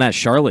instance, in that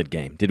Charlotte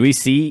game, did we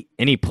see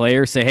any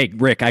player say, "Hey,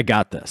 Rick, I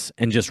got this,"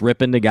 and just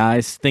rip into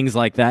guys, things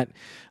like that?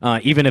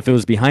 Even if it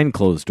was behind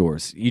closed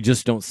doors, you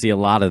just don't see a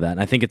lot of that.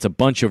 And I think it's a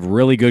bunch of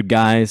really good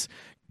guys,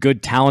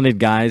 good, talented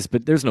guys,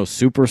 but there's no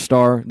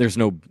superstar. There's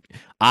no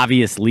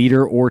obvious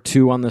leader or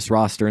two on this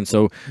roster. And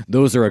so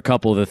those are a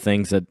couple of the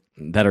things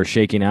that are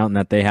shaking out and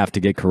that they have to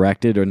get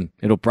corrected, and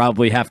it'll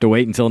probably have to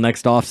wait until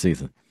next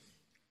offseason.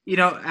 You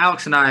know,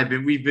 Alex and I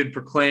we've been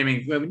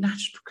proclaiming, not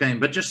just proclaiming,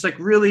 but just like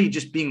really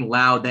just being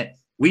loud that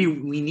we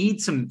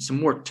need some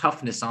more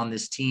toughness on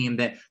this team,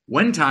 that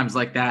when times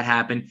like that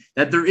happen,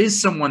 that there is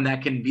someone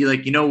that can be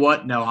like, you know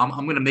what? No, I'm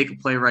going to make a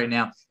play right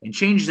now and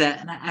change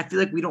that. And I feel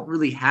like we don't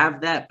really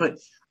have that, but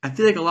I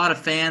feel like a lot of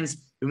fans,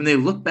 when they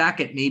look back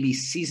at maybe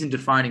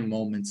season-defining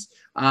moments,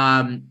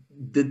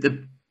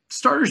 the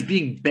starters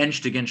being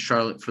benched against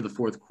Charlotte for the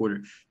fourth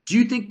quarter, do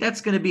you think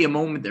that's going to be a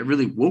moment that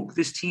really woke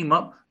this team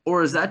up?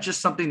 Or is that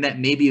just something that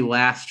maybe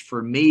lasts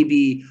for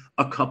maybe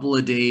a couple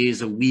of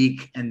days, a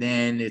week, and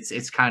then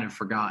it's kind of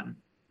forgotten?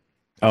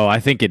 Oh, I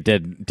think it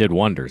did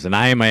wonders, and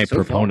I am a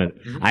proponent.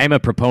 Mm-hmm. I am a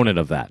proponent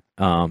of that.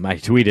 I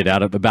tweeted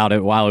out about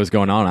it while it was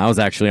going on. I was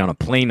actually on a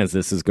plane as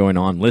this is going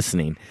on,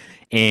 listening.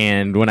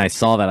 And when I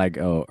saw that,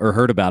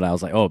 heard about it, I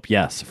was like, oh,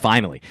 yes,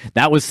 finally.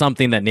 That was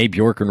something that Nate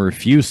Bjorken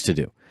refused to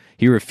do.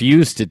 He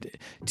refused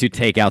to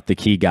take out the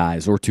key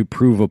guys or to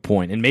prove a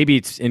point. And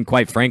maybe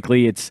quite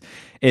frankly, it's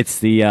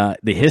the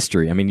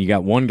history. I mean, you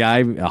got one guy,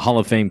 a Hall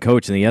of Fame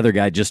coach, and the other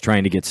guy just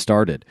trying to get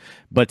started.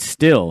 But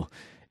still,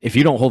 if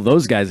you don't hold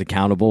those guys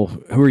accountable,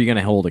 who are you going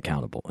to hold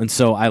accountable? And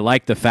so I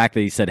like the fact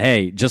that he said,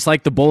 hey, just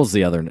like the Bulls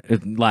the other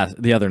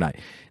night,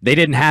 they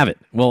didn't have it.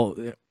 Well,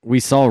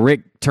 we saw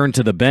Rick turn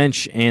to the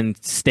bench and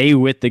stay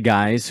with the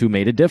guys who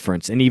made a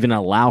difference and even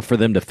allow for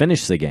them to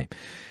finish the game.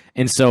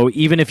 And so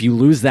even if you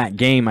lose that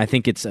game, I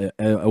think it's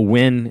a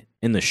win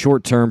in the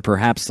short term,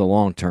 perhaps the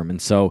long term.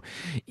 And so,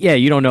 yeah,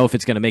 you don't know if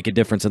it's going to make a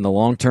difference in the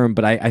long term,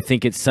 but I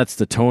think it sets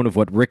the tone of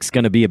what Rick's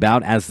going to be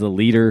about as the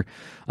leader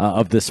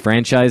of this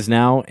franchise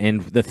now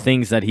and the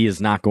things that he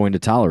is not going to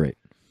tolerate.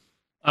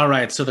 All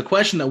right. So the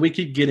question that we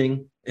keep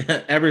getting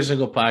every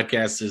single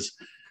podcast is,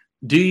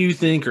 do you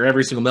think, or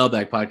every single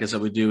mailbag podcast that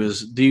we do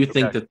is, do you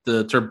think that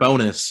the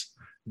Turbonis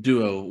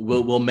duo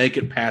will make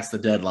it past the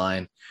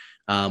deadline?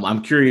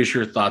 I'm curious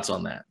your thoughts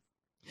on that.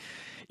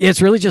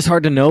 It's really just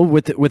hard to know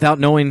without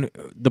knowing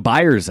the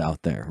buyers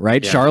out there,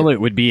 right? Yeah. Charlotte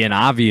would be an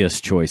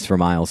obvious choice for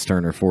Miles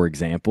Turner, for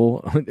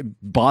example.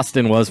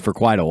 Boston was for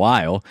quite a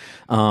while.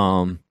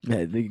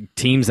 The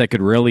teams that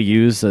could really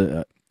use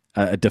a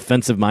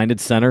defensive-minded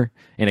center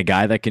and a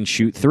guy that can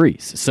shoot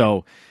threes.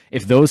 So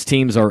if those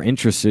teams are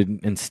interested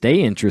and stay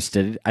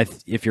interested,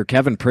 if you're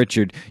Kevin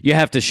Pritchard, you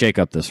have to shake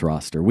up this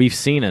roster. We've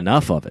seen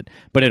enough of it,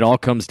 but it all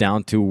comes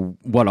down to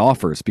what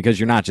offers, because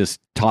you're not just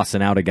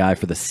tossing out a guy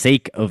for the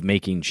sake of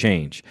making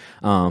change.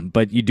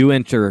 But you do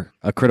enter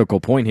a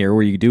critical point here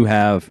where you do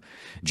have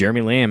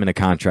Jeremy Lamb in a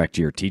contract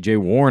year, TJ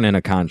Warren in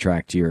a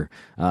contract year.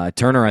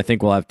 Turner, I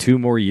think, will have 2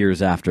 more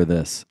years after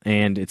this.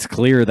 And it's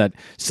clear that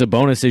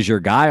Sabonis is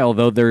your guy,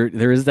 although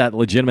there is that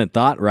legitimate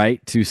thought,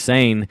 right, to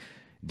saying,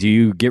 do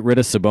you get rid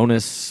of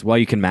Sabonis while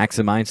you can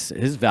maximize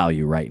his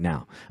value right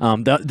now?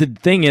 The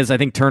thing is, I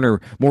think Turner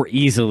more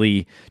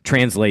easily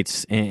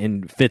translates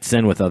and fits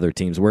in with other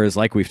teams, whereas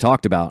like we've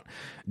talked about,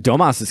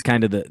 Domas is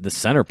kind of the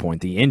center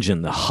point, the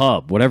engine, the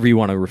hub, whatever you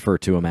want to refer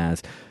to him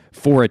as,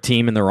 for a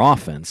team in their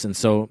offense. And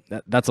so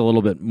that's a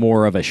little bit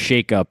more of a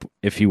shakeup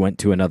if he went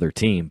to another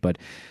team. But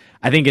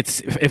I think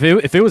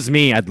if it was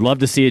me, I'd love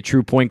to see a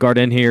true point guard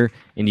in here,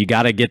 and you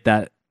got to get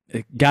that.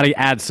 Got to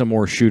add some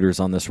more shooters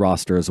on this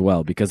roster as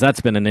well, because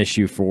that's been an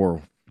issue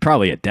for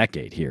probably a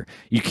decade here.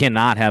 You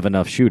cannot have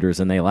enough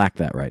shooters, and they lack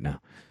that right now.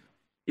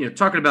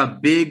 Talking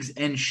about bigs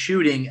and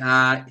shooting,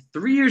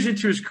 3 years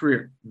into his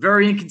career,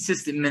 very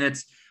inconsistent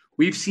minutes.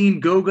 We've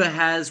seen Goga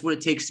has what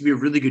it takes to be a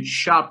really good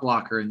shot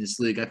blocker in this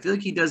league. I feel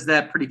like he does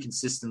that pretty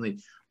consistently.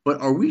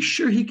 But are we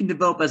sure he can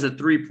develop as a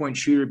three-point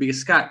shooter?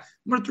 Because, Scott,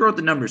 I'm going to throw out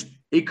the numbers.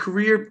 A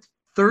career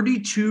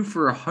 32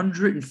 for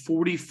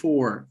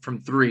 144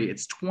 from 3.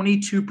 It's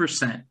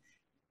 22%.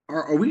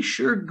 Are we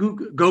sure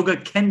Goga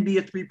can be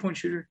a three-point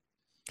shooter?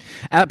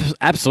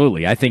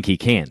 Absolutely. I think he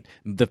can.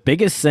 The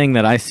biggest thing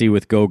that I see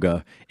with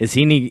Goga is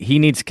he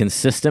needs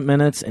consistent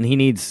minutes, and he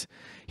needs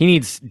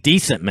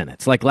decent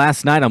minutes. Like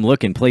last night, I'm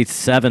looking, played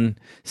seven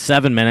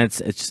minutes.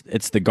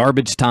 It's the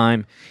garbage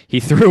time. He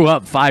threw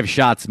up 5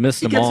 shots,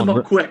 missed them all. He gets them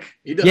up quick.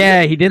 He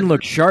didn't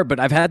look sharp, but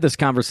I've had this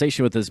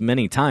conversation with us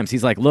many times.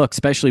 He's like, look,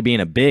 especially being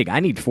a big, I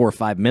need 4 or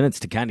 5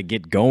 minutes to kind of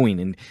get going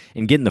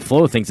and get in the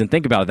flow of things. And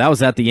think about it, that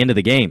was at the end of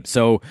the game.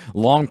 So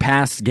long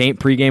past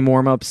pregame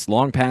warmups,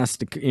 long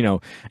past an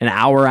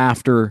hour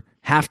after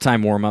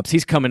halftime warmups.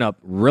 He's coming up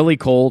really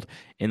cold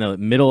in the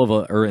middle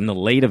of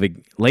late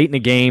in a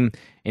game,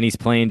 and he's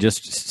playing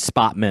just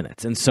spot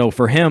minutes. And so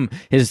for him,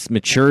 his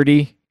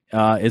maturity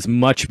is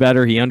much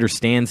better. He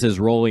understands his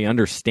role. He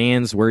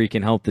understands where he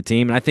can help the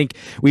team. And I think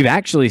we've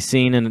actually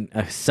seen in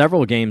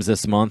several games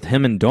this month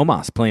him and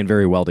Domas playing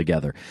very well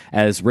together,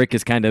 as Rick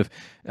has kind of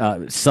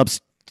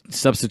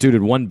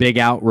substituted one big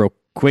out real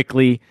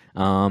quickly,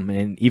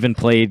 and even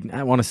played,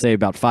 I want to say,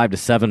 about 5 to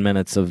 7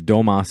 minutes of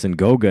Domas and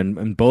Goga,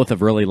 and both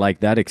have really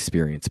liked that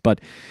experience. But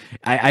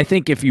I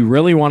think if you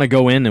really want to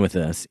go in with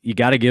this, you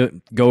got to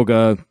give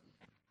Goga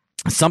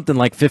something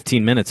like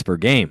 15 minutes per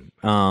game,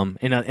 and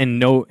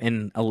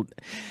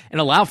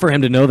allow for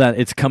him to know that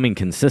it's coming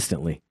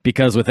consistently.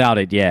 Because without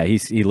it,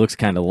 he looks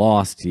kind of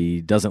lost.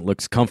 He doesn't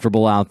look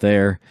comfortable out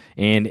there,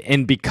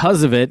 and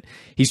because of it,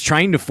 he's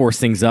trying to force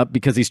things up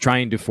because he's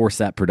trying to force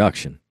that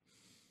production.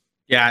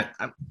 Yeah,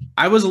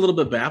 I was a little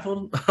bit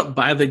baffled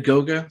by the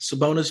Goga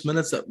Sabonis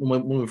minutes that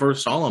when we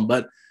first saw them,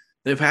 but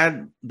they've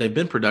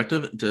been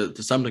productive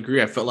to some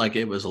degree. I felt like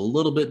it was a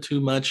little bit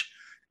too much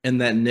in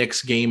that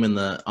Knicks game on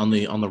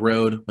the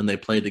road when they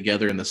played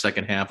together in the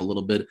second half a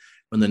little bit,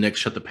 when the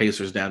Knicks shut the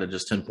Pacers down to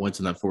just 10 points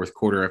in that fourth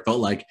quarter. I felt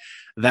like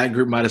that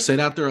group might have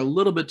stayed out there a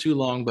little bit too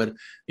long, but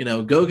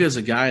Goga is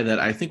a guy that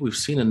I think we've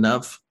seen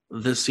enough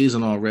this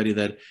season already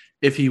that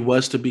if he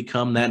was to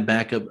become that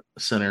backup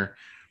center,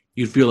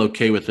 you'd feel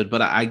okay with it.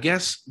 But I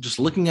guess just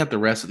looking at the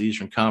rest of the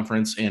Eastern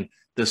Conference and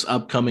this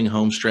upcoming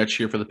home stretch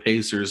here for the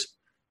Pacers,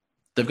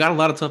 they've got a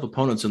lot of tough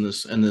opponents in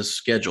this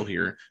schedule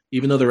here,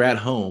 even though they're at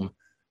home.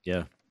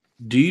 Yeah.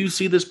 Do you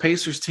see this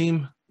Pacers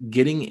team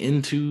getting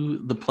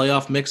into the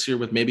playoff mix here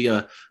with maybe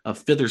a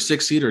 5th or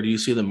 6th seed, or do you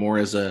see them more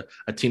as a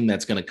team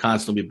that's going to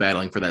constantly be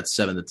battling for that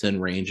 7 to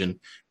 10 range and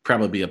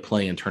probably be a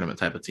play-in tournament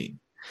type of team?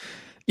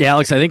 Yeah,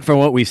 Alex, I think from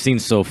what we've seen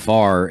so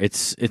far,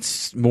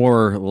 it's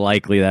more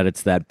likely that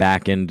it's that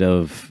back end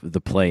of the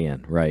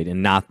play-in, right,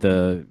 and not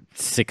the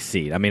 6th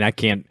seed. I mean,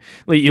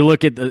 you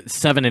look at the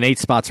 7 and 8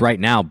 spots right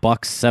now,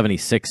 Bucks,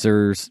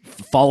 76ers,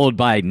 followed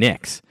by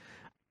Knicks.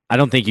 I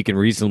don't think you can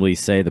reasonably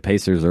say the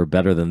Pacers are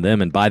better than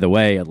them. And by the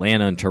way,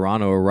 Atlanta and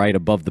Toronto are right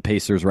above the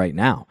Pacers right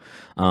now.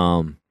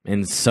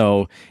 And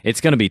so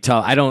it's going to be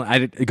tough.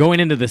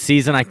 Going into the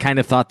season, I kind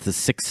of thought the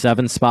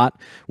 6-7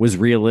 spot was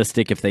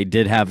realistic if they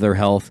did have their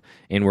health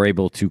and were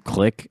able to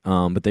click.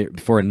 But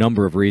for a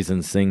number of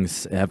reasons,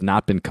 things have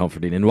not been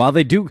comforting. And while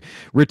they do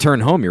return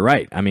home, you're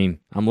right. I mean,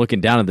 I'm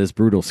looking down at this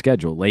brutal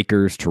schedule.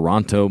 Lakers,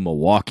 Toronto,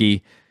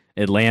 Milwaukee,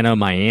 Atlanta,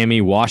 Miami,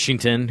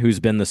 Washington, who's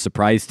been the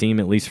surprise team,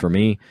 at least for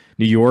me,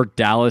 New York,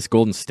 Dallas,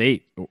 Golden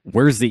State.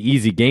 Where's the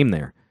easy game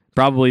there?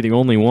 Probably the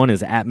only one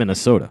is at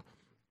Minnesota.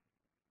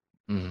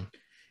 Mm-hmm.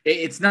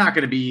 It's not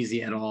going to be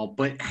easy at all.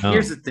 But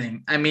here's the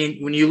thing. I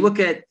mean, when you look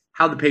at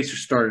how the Pacers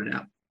started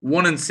out,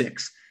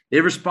 1-6,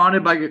 they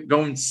responded by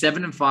going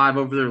 7-5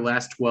 over their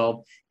last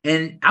 12.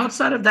 And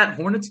outside of that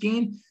Hornets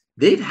game,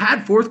 they've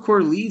had fourth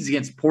quarter leads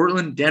against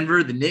Portland,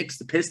 Denver, the Knicks,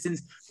 the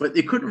Pistons, but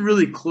they couldn't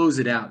really close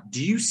it out.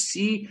 Do you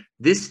see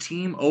this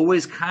team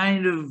always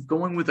kind of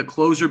going with a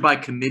closer by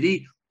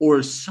committee, or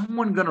is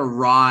someone going to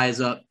rise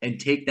up and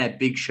take that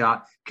big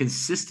shot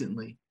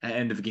consistently at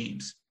end of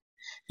games?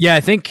 Yeah,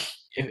 I think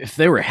if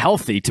they were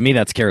healthy, to me,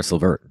 that's Karis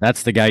LeVert.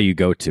 That's the guy you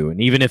go to. And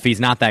even if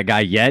he's not that guy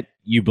yet,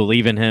 you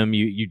believe in him.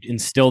 You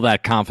instill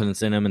that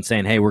confidence in him and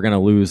saying, hey, we're going to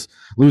lose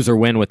or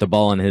win with the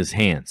ball in his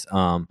hands.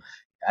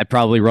 I'd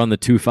probably run the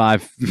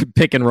 2-5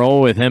 pick and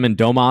roll with him and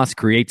Domas,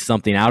 create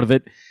something out of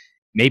it.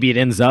 Maybe it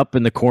ends up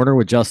in the corner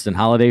with Justin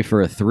Holiday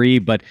for a 3,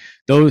 but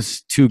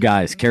those two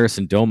guys, Karis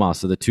and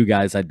Domas, are the two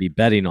guys I'd be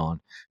betting on.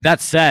 That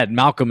said,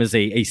 Malcolm is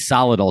a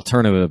solid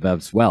alternative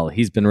as well.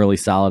 He's been really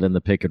solid in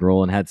the pick and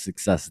roll and had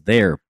success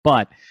there.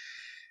 But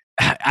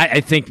I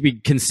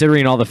think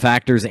considering all the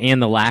factors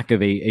and the lack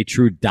of a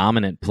true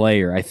dominant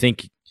player, I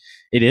think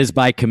it is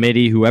by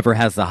committee, whoever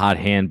has the hot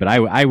hand. But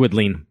I would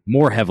lean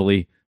more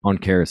heavily on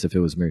Karis if it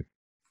was me.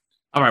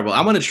 All right, well,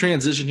 I want to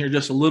transition here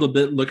just a little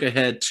bit, look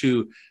ahead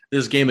to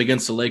this game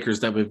against the Lakers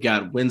that we've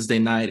got Wednesday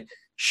night.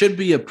 Should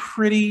be a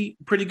pretty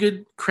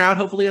good crowd,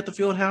 hopefully, at the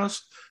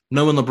Fieldhouse,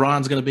 knowing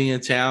LeBron's going to be in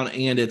town,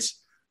 and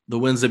it's the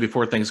Wednesday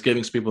before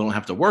Thanksgiving, so people don't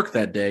have to work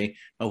that day.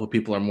 Hopefully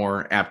people are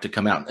more apt to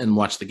come out and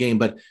watch the game.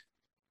 But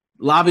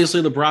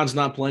obviously LeBron's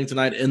not playing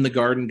tonight in the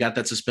Garden, got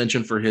that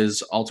suspension for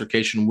his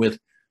altercation with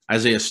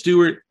Isaiah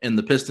Stewart in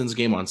the Pistons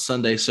game on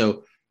Sunday.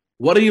 So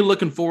what are you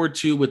looking forward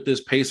to with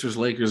this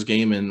Pacers-Lakers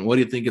game, and what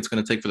do you think it's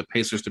going to take for the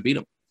Pacers to beat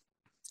them?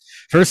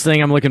 First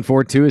thing I'm looking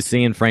forward to is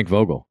seeing Frank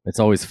Vogel. It's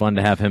always fun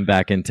to have him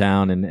back in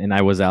town, and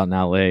I was out in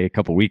LA a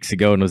couple weeks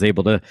ago and was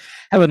able to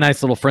have a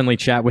nice little friendly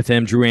chat with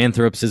him. Drew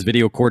Anthrop's his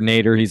video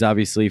coordinator. He's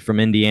obviously from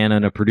Indiana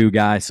and a Purdue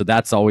guy, so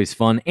that's always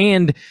fun.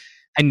 And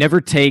I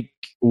never take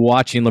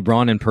watching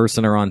LeBron in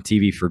person or on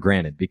TV for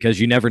granted,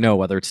 because you never know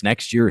whether it's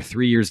next year or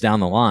 3 years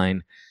down the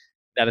line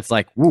that it's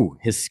like, woo,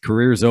 his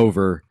career's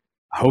over.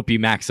 I hope he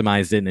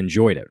maximized it and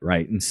enjoyed it,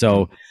 right? And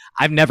so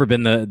I've never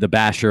been the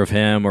basher of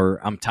him, or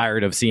I'm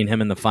tired of seeing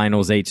him in the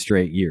finals 8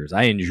 straight years.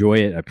 I enjoy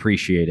it,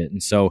 appreciate it.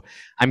 And so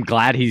I'm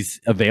glad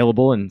he's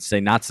available and say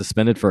not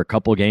suspended for a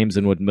couple games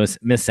and would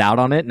miss out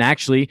on it. And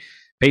actually,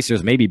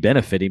 Pacers may be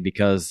benefiting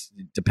because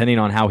depending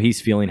on how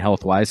he's feeling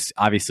health-wise,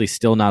 obviously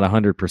still not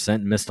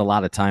 100%, missed a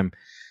lot of time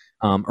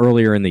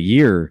earlier in the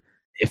year.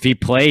 If he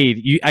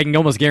played, I can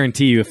almost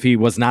guarantee you if he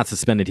was not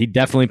suspended, he'd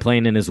definitely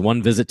playing in his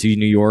one visit to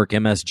New York,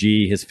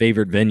 MSG, his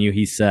favorite venue,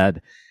 he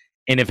said.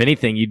 And if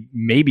anything, you'd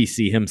maybe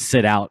see him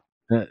sit out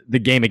the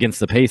game against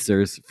the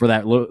Pacers for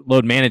that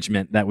load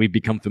management that we've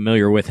become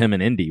familiar with him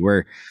in Indy,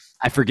 where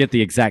I forget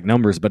the exact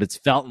numbers, but it's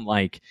felt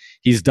like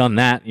he's done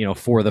that,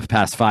 for the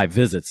past 5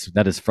 visits.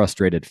 That has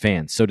frustrated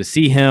fans. So to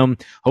see him,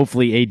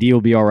 hopefully AD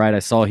will be all right. I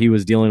saw he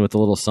was dealing with a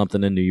little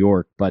something in New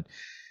York, but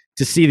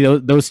to see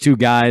those two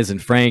guys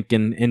and Frank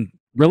and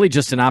really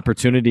just an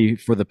opportunity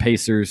for the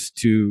Pacers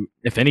to,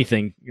 if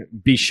anything,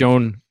 be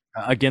shown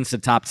against a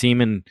top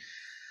team and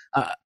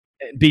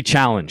be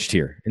challenged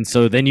here. And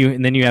so then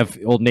you have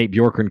old Nate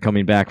Bjorkgren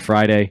coming back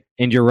Friday.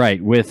 And you're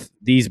right, with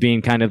these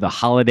being kind of the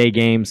holiday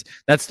games,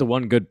 that's the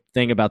one good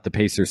thing about the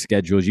Pacers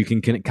schedule is you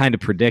can kind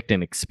of predict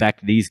and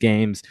expect these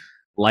games,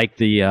 like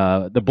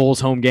the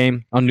Bulls home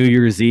game on New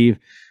Year's Eve.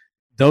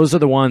 Those are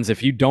the ones,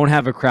 if you don't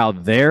have a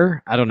crowd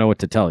there, I don't know what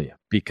to tell you,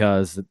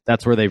 because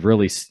that's where they've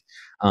really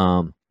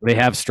they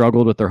have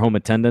struggled with their home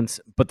attendance,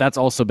 but that's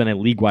also been a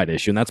league-wide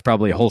issue, and that's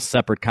probably a whole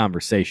separate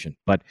conversation.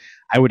 But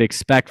I would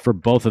expect for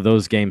both of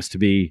those games to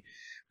be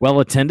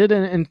well-attended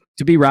and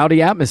to be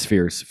rowdy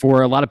atmospheres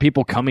for a lot of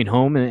people coming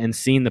home and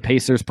seeing the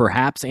Pacers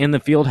perhaps and the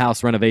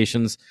Fieldhouse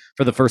renovations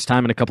for the first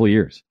time in a couple of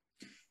years.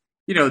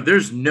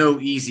 There's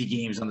no easy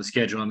games on the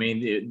schedule. I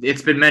mean,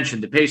 it's been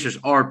mentioned the Pacers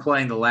are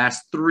playing the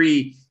last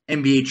 3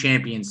 NBA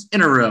champions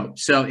in a row,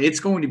 so it's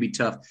going to be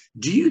tough.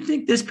 Do you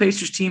think this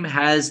Pacers team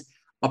has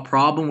a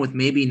problem with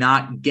maybe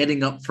not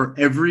getting up for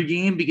every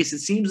game? Because it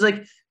seems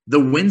like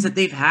the wins that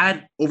they've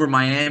had over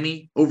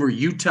Miami, over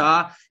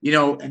Utah,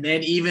 and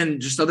then even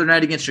just the other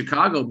night against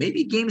Chicago,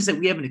 maybe games that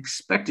we haven't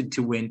expected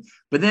to win.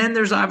 But then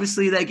there's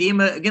obviously that game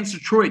against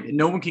Detroit and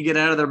no one can get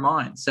out of their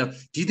mind. So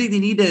do you think they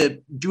need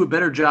to do a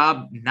better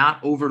job not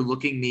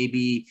overlooking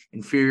maybe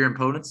inferior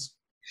opponents?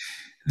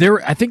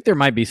 I think there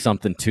might be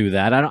something to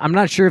that. I'm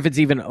not sure if it's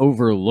even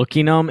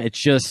overlooking them. It's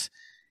just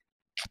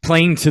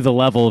playing to the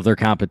level of their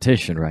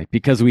competition, right?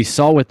 Because we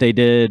saw what they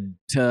did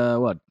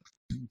felt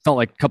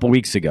like a couple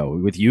weeks ago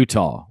with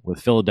Utah,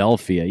 with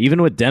Philadelphia,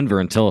 even with Denver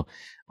until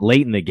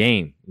late in the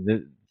game.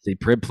 They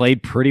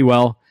played pretty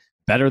well,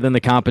 better than the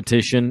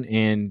competition,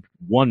 and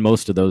won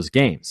most of those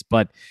games.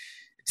 But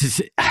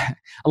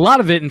a lot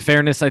of it, in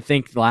fairness, I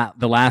think the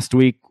last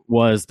week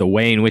was the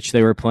way in which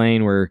they were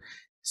playing, where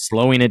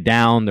slowing it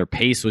down. Their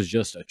pace was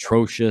just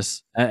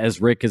atrocious.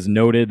 As Rick has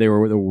noted, they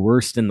were the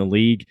worst in the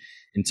league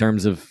in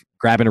terms of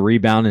grabbing a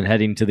rebound and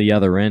heading to the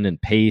other end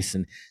and pace.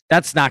 And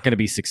that's not going to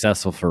be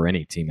successful for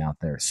any team out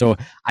there. So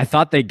I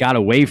thought they got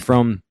away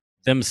from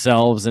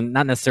themselves and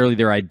not necessarily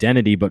their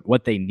identity, but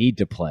what they need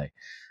to play.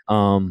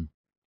 And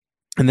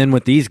then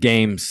with these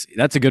games,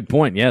 that's a good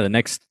point. Yeah,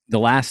 the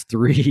last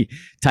 3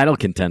 title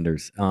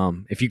contenders.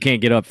 If you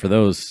can't get up for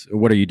those,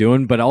 what are you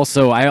doing? But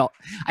also,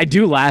 I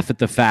do laugh at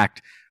the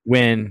fact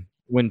when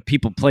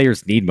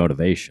players need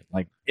motivation.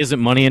 Like, isn't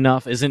money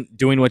enough? Isn't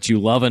doing what you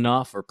love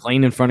enough, or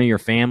playing in front of your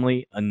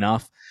family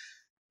enough?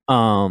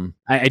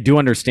 I do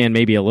understand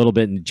maybe a little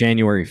bit in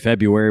January,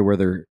 February, where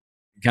they're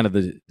kind of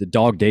the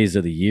dog days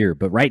of the year.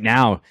 But right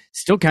now,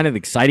 still kind of the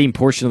exciting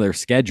portion of their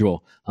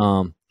schedule.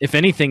 If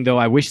anything, though,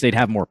 I wish they'd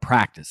have more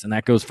practice, and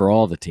that goes for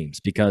all the teams,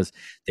 because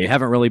they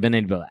haven't really been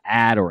able to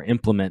add or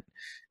implement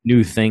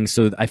new things.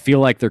 So I feel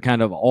like they're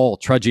kind of all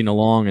trudging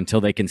along until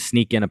they can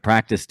sneak in a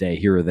practice day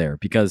here or there,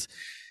 because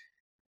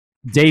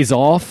days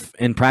off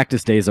and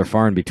practice days are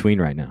far in between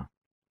right now.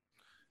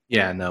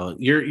 Yeah, no,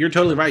 you're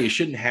totally right. You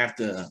shouldn't have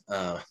to.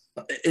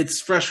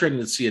 It's frustrating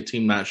to see a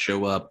team not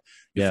show up.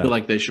 You feel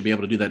like they should be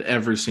able to do that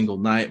every single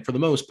night for the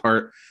most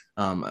part,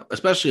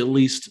 especially at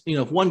least,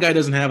 if one guy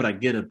doesn't have it, I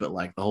get it. But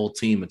like the whole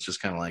team, it's just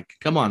kind of like,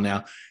 come on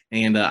now.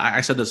 And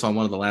I said this on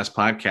one of the last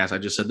podcasts. I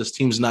just said this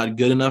team's not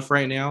good enough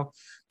right now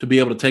to be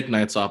able to take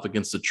nights off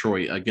against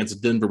Detroit, against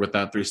Denver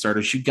without 3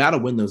 starters. You got to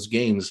win those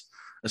games,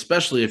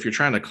 especially if you're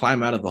trying to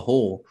climb out of the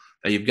hole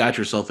that you've got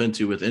yourself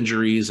into with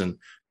injuries and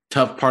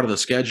tough part of the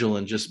schedule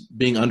and just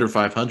being under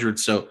 500.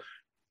 So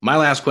my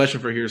last question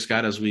for here,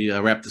 Scott, as we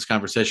wrap this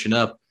conversation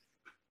up,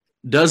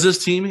 does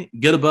this team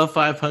get above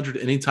 500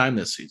 anytime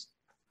this season?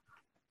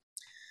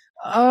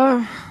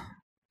 Yeah.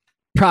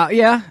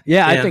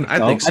 I think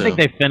so. I think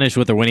they finish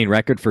with a winning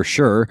record for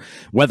sure.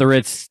 Whether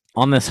it's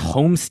on this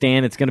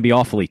homestand, it's going to be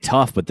awfully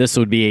tough, but this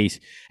would be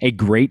a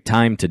great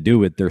time to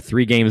do it. They're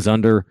 3 games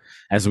under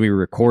as we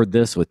record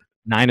this, with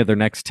 9 of their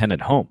next 10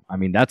 at home. I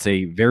mean, that's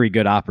a very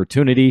good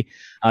opportunity.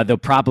 They'll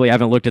probably, I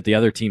haven't looked at the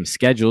other team's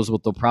schedules,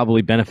 but they'll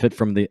probably benefit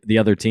from the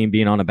other team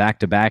being on a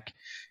back-to-back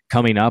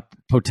coming up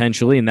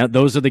potentially. And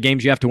those are the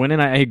games you have to win.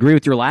 And I agree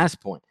with your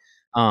last point.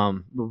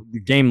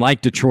 The game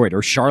like Detroit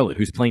or Charlotte,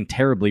 who's playing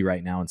terribly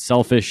right now and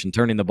selfish and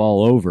turning the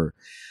ball over.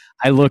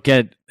 I look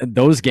at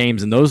those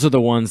games, and those are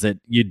the ones that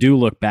you do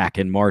look back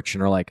in March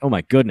and are like, oh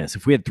my goodness,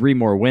 if we had 3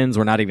 more wins,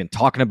 we're not even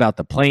talking about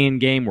the play-in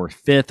game. We're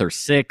 5th or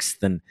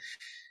 6th,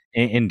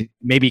 and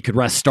maybe could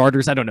rest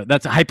starters. I don't know.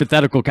 That's a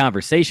hypothetical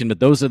conversation,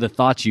 but those are the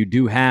thoughts you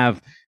do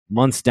have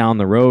months down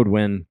the road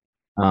when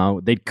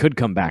they could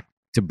come back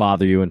to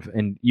bother you.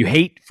 And you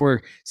hate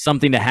for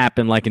something to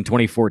happen like in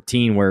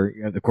 2014, where,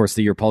 of course,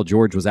 the year Paul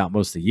George was out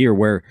most of the year,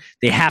 where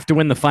they have to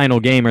win the final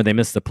game or they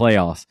miss the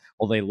playoffs.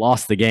 Well, they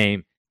lost the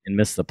game and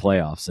missed the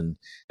playoffs. And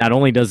not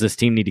only does this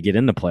team need to get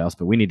in the playoffs,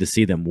 but we need to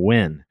see them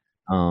win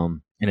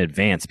in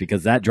advance,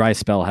 because that dry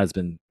spell has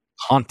been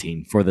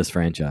haunting for this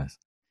franchise.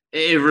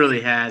 It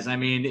really has. I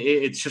mean,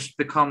 it's just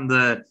become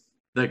the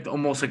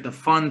almost like the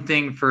fun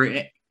thing for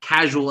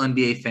casual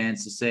NBA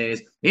fans to say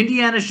is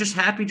Indiana's just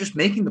happy just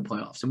making the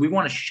playoffs, and we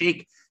want to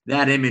shake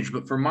that image.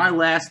 But for my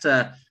last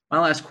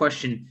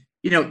question,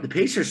 the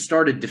Pacers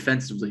started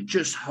defensively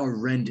just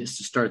horrendous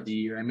to start the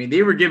year. I mean,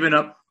 they were giving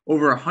up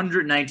over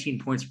 119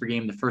 points per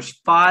game the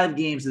first 5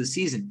 games of the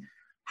season.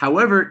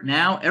 However,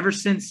 now, ever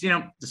since,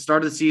 the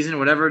start of the season,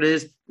 whatever it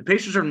is, the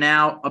Pacers are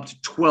now up to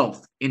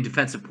 12th in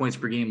defensive points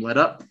per game let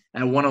up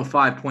at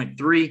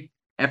 105.3.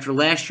 After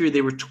last year,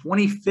 they were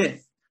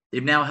 25th.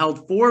 They've now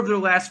held 4 of their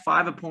last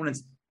 5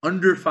 opponents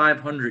under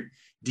 500.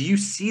 Do you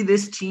see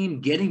this team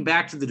getting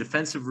back to the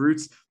defensive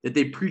roots that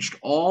they preached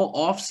all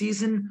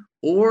offseason?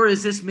 Or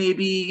is this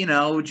maybe,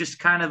 just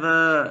kind of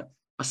a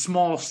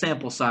small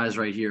sample size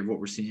right here of what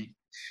we're seeing?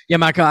 Yeah,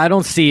 Michael, I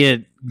don't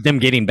see them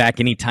getting back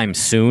anytime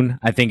soon.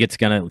 I think it's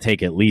going to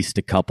take at least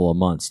a couple of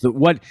months.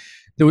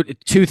 The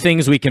 2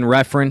 things we can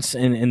reference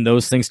in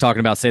those things, talking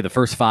about, say, the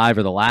first 5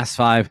 or the last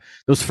 5,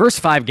 those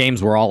first 5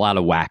 games were all out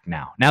of whack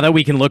now. Now that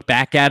we can look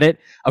back at it,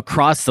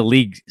 across the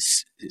league,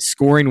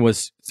 scoring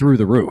was through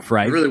the roof,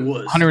 right? It really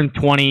was.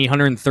 120,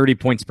 130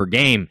 points per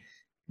game.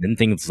 Then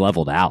things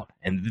leveled out.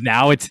 And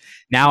now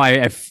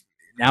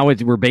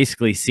we're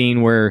basically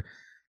seeing where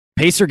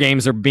Pacer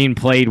games are being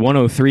played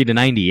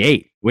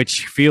 103-98,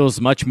 which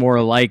feels much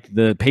more like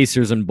the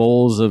Pacers and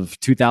Bulls of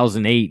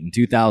 2008 and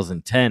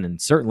 2010,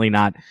 and certainly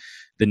not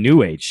the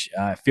new age.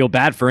 I feel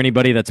bad for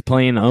anybody that's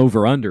playing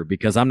over-under,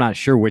 because I'm not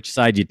sure which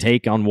side you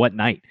take on what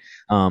night.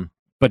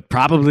 But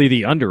probably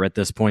the under at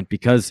this point,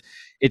 because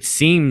it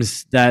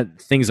seems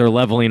that things are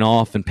leveling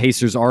off and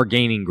Pacers are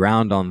gaining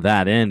ground on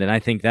that end. And I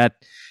think that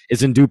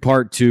is in due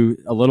part to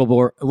a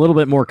little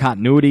bit more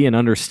continuity and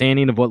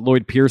understanding of what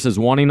Lloyd Pierce is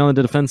wanting on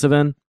the defensive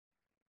end.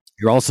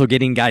 You're also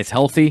getting guys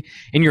healthy,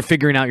 and you're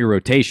figuring out your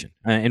rotation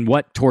and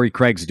what Torrey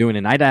Craig's doing.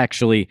 And I'd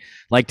actually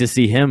like to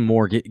see him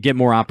get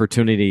more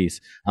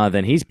opportunities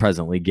than he's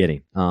presently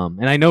getting.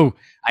 And I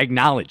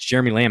acknowledge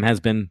Jeremy Lamb has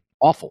been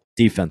awful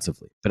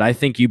defensively, but I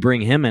think you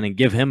bring him in and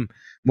give him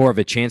more of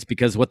a chance,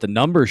 because what the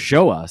numbers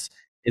show us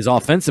is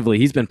offensively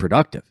he's been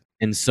productive.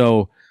 And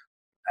so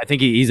I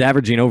think he's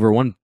averaging over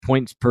 1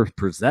 point per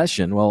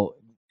possession. Well,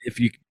 if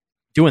you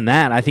doing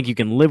that, I think you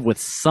can live with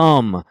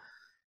some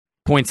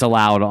points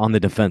allowed on the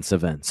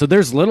defensive end. So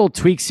there's little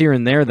tweaks here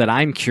and there that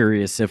I'm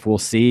curious if we'll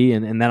see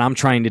and that I'm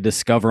trying to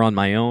discover on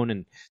my own.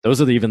 And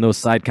those are even those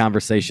side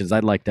conversations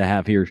I'd like to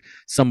have here,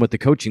 some with the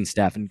coaching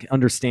staff, and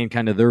understand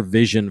kind of their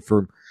vision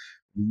for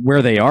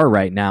where they are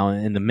right now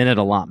in the minute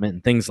allotment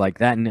and things like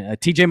that. And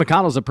TJ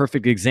McConnell is a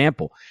perfect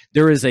example.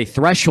 There is a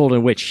threshold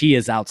in which he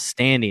is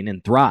outstanding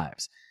and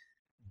thrives.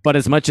 But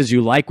as much as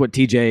you like what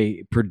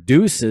TJ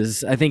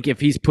produces, I think if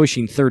he's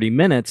pushing 30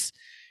 minutes,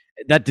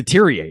 that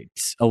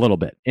deteriorates a little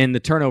bit, and the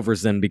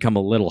turnovers then become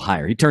a little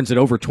higher. He turns it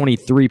over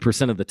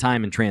 23% of the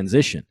time in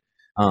transition.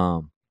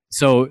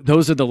 So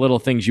those are the little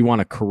things you want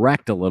to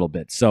correct a little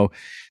bit. So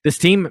this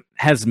team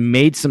has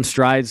made some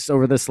strides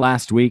over this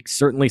last week,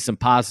 certainly some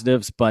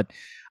positives, but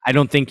I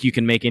don't think you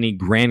can make any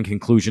grand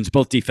conclusions,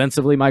 both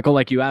defensively, Michael,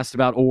 like you asked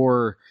about,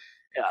 or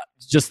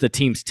just the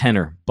team's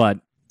tenor. But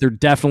they're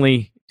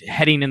definitely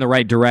heading in the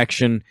right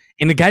direction,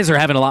 and the guys are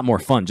having a lot more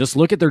fun. Just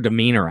look at their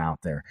demeanor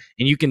out there,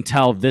 and you can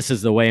tell this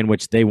is the way in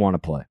which they want to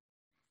play.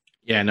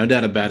 Yeah, no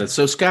doubt about it.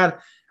 So, Scott,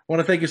 I want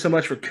to thank you so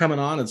much for coming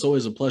on. It's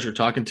always a pleasure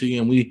talking to you,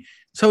 and we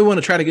want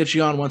to try to get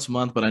you on once a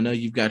month, but I know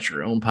you've got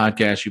your own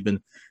podcast. You've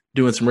been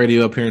doing some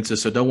radio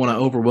appearances, so don't want to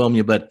overwhelm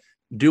you, but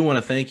do want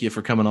to thank you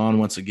for coming on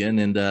once again.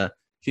 And can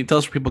you tell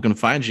us where people can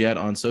find you at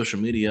on social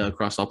media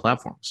across all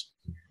platforms?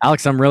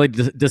 Alex, I'm really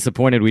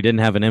disappointed we didn't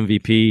have an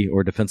MVP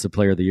or Defensive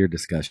Player of the Year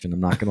discussion. I'm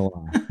not going to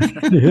lie.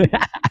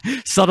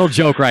 Subtle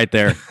joke right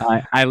there.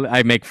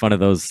 I make fun of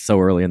those so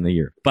early in the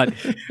year, but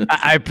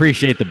I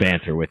appreciate the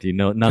banter with you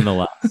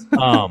nonetheless.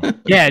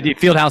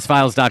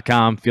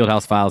 Fieldhousefiles.com,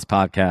 Fieldhouse Files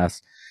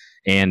podcast,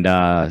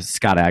 and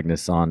Scott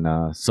Agnes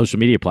on social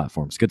media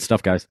platforms. Good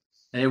stuff, guys.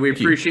 Hey, we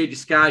appreciate you,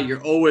 Scott.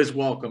 You're always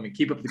welcome, and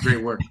keep up the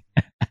great work.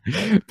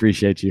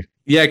 Appreciate you.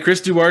 Yeah, Chris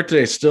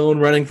Duarte still in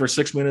running for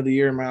 6th Man of the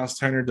Year, Miles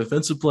Turner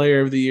Defensive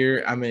Player of the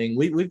Year. I mean,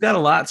 we've got a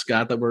lot,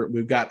 Scott, that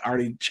we've got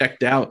already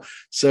checked out.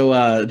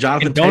 So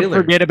Jonathan Taylor. Don't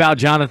forget about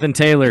Jonathan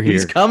Taylor here.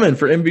 He's coming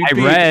for MVP.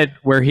 I read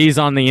where he's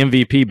on the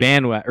MVP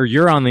bandwagon, or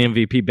you're on the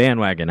MVP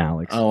bandwagon,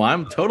 Alex. Oh,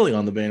 I'm totally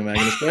on the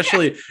bandwagon,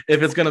 especially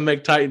if it's going to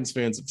make Titans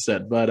fans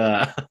upset. But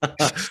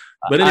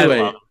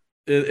anyway,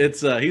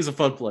 it's he's a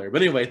fun player.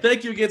 But anyway,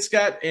 thank you again,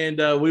 Scott,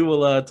 and we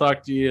will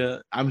talk to you.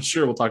 I'm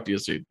sure we'll talk to you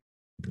soon.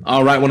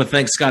 All right. I want to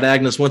thank Scott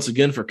Agnes once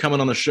again for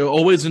coming on the show.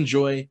 Always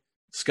enjoy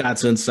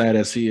Scott's insight,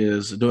 as he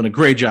is doing a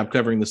great job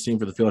covering this team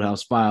for the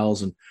Fieldhouse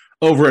Files and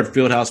over at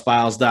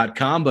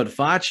fieldhousefiles.com. But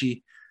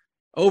Facci,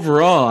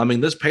 overall, I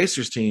mean, this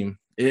Pacers team,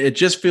 it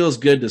just feels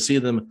good to see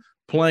them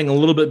playing a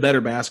little bit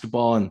better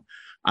basketball. And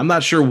I'm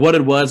not sure what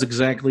it was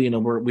exactly.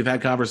 We've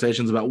had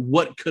conversations about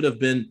what could have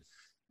been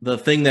the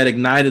thing that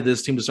ignited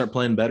this team to start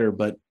playing better,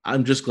 but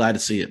I'm just glad to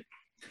see it.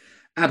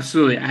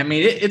 Absolutely. I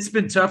mean, it's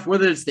been tough,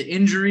 whether it's the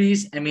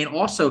injuries. I mean,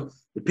 also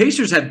the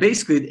Pacers have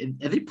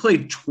they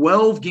played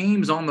 12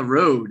 games on the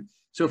road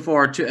so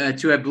far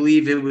to I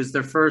believe it was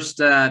their first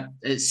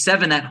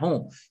 7 at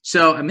home.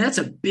 So, I mean, that's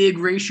a big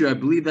ratio. I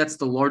believe that's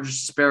the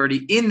largest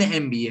disparity in the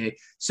NBA.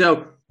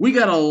 So we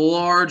got a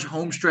large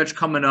home stretch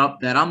coming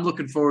up that I'm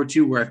looking forward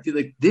to, where I feel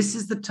like this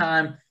is the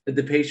time that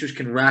the Pacers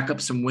can rack up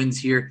some wins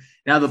here.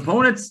 Now, the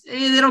opponents,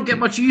 they don't get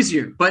much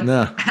easier. But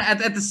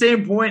at the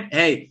same point,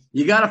 hey,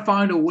 you got to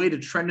find a way to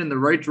trend in the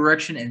right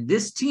direction, and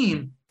this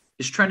team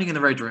is trending in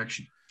the right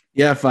direction.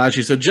 Yeah,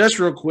 Facci. So just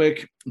real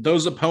quick,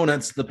 those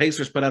opponents, the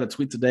Pacers put out a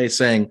tweet today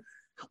saying,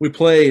 we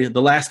play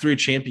the last 3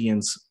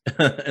 champions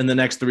in the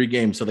next 3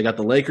 games. So they got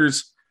the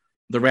Lakers,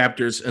 the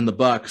Raptors, and the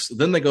Bucks.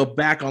 Then they go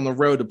back on the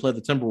road to play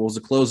the Timberwolves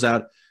to close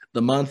out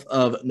the month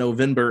of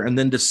November. And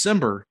then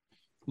December,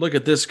 look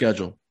at this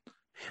schedule.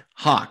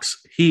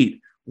 Hawks,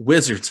 Heat,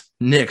 Wizards,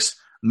 Knicks,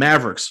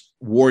 Mavericks,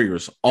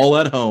 Warriors, all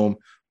at home,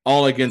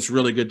 all against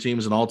really good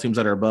teams and all teams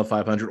that are above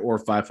 500 or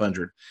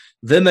 500.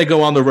 Then they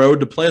go on the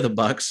road to play the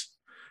Bucks,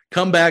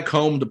 come back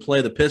home to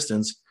play the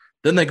Pistons.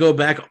 Then they go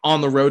back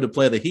on the road to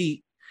play the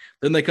Heat.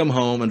 Then they come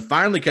home and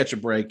finally catch a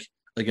break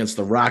against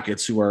the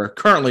Rockets, who are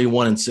currently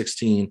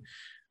 1-16.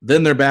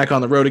 Then they're back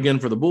on the road again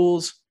for the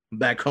Bulls,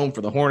 back home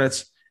for the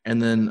Hornets,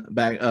 and then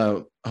back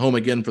home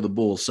again for the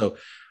Bulls. So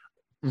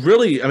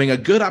really, I mean, a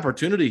good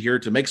opportunity here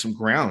to make some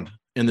ground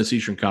in this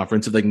Eastern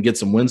Conference if they can get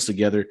some wins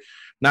together.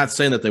 Not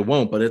saying that they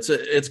won't, but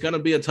it's going to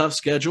be a tough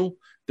schedule.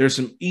 There's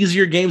some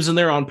easier games in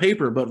there on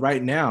paper, but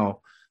right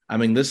now, I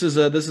mean, this is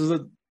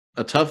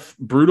a tough,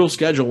 brutal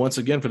schedule once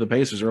again for the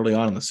Pacers early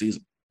on in the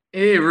season.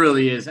 It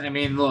really is. I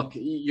mean, look,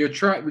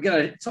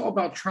 it's all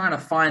about trying to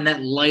find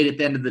that light at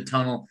the end of the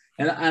tunnel.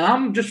 And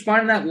I'm just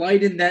finding that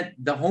light in that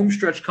the home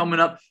stretch coming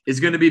up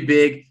is going to be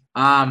big.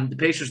 The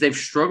Pacers, they've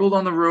struggled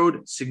on the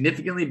road,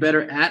 significantly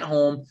better at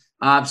home.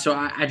 So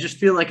I just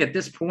feel like at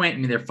this point, I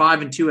mean, they're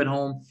 5-2 at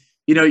home.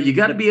 You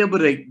got to be able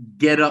to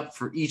get up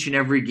for each and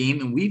every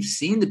game. And we've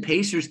seen the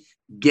Pacers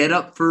get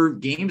up for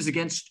games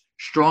against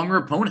stronger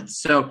opponents.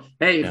 So,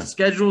 hey, if the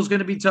schedule is going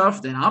to be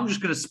tough, then I'm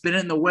just going to spin it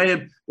in the way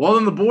of, well,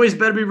 then the boys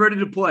better be ready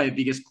to play,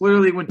 because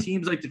clearly when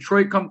teams like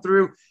Detroit come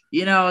through,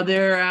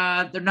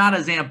 they're not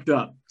as amped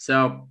up.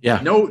 So,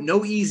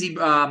 no easy,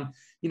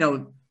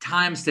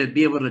 times to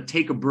be able to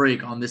take a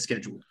break on this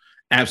schedule.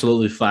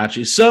 Absolutely,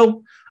 Facci.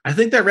 So I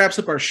think that wraps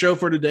up our show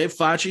for today.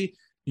 Facci,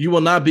 you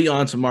will not be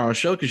on tomorrow's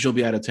show because you'll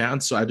be out of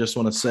town. So I just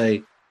want to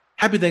say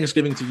happy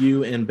Thanksgiving to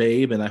you and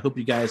Babe, and I hope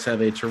you guys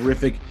have a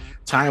terrific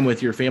time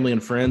with your family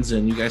and friends,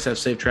 and you guys have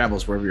safe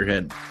travels wherever you're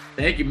headed.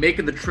 Thank you.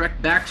 Making the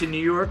trek back to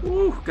New York.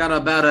 Got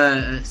about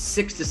a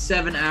 6 to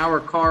 7 hour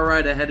car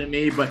ride ahead of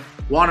me, but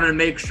wanted to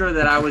make sure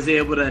that I was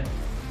able to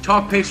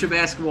talk Pacer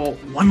basketball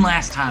one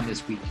last time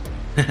this week.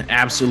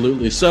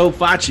 Absolutely. So,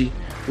 Facci,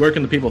 where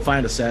can the people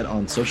find us at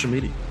on social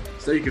media?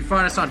 So you can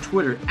find us on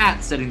Twitter at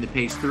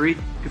SettingThePace3. You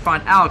can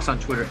find Alex on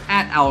Twitter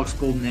at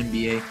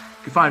AlexGoldenNBA. You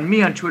can find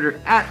me on Twitter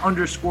at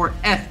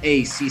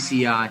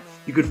 _FACCI.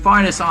 You can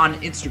find us on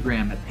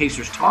Instagram at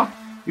Pacers Talk.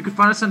 You can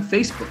find us on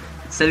Facebook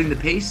at Setting the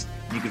Pace.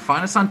 And you can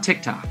find us on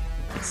TikTok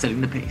at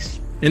Setting the Pace.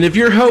 And if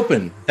you're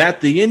hoping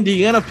that the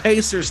Indiana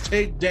Pacers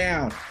take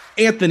down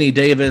Anthony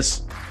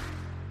Davis,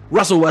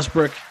 Russell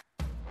Westbrook,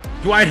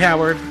 Dwight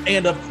Howard,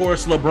 and of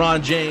course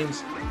LeBron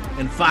James,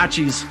 and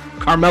Facci's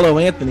Carmelo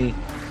Anthony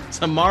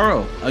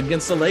tomorrow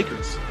against the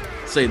Lakers,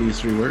 say these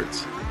 3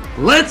 words.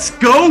 Let's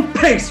go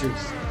Pacers!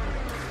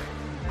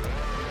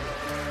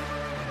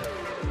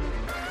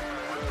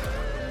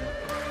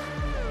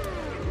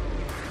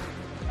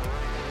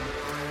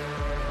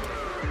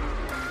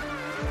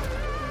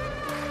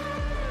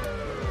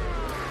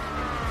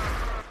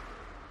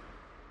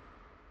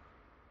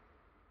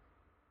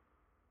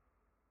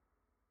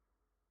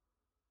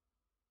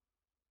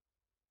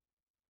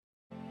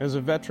 As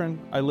a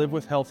veteran, I live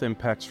with health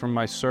impacts from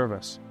my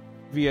service.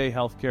 VA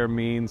healthcare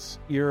means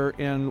you're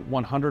in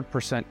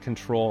 100%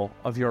 control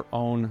of your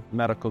own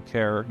medical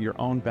care, your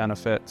own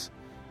benefits,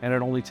 and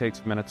it only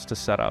takes minutes to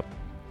set up.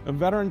 A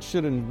veteran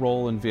should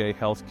enroll in VA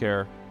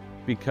healthcare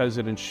because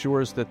it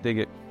ensures that they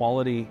get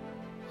quality,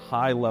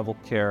 high-level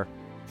care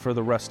for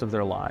the rest of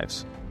their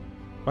lives.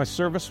 My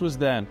service was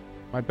then,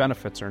 my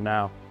benefits are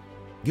now.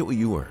 Get what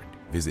you earned.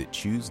 Visit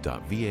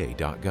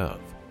choose.va.gov.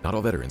 Not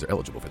all veterans are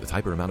eligible for the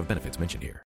type or amount of benefits mentioned here.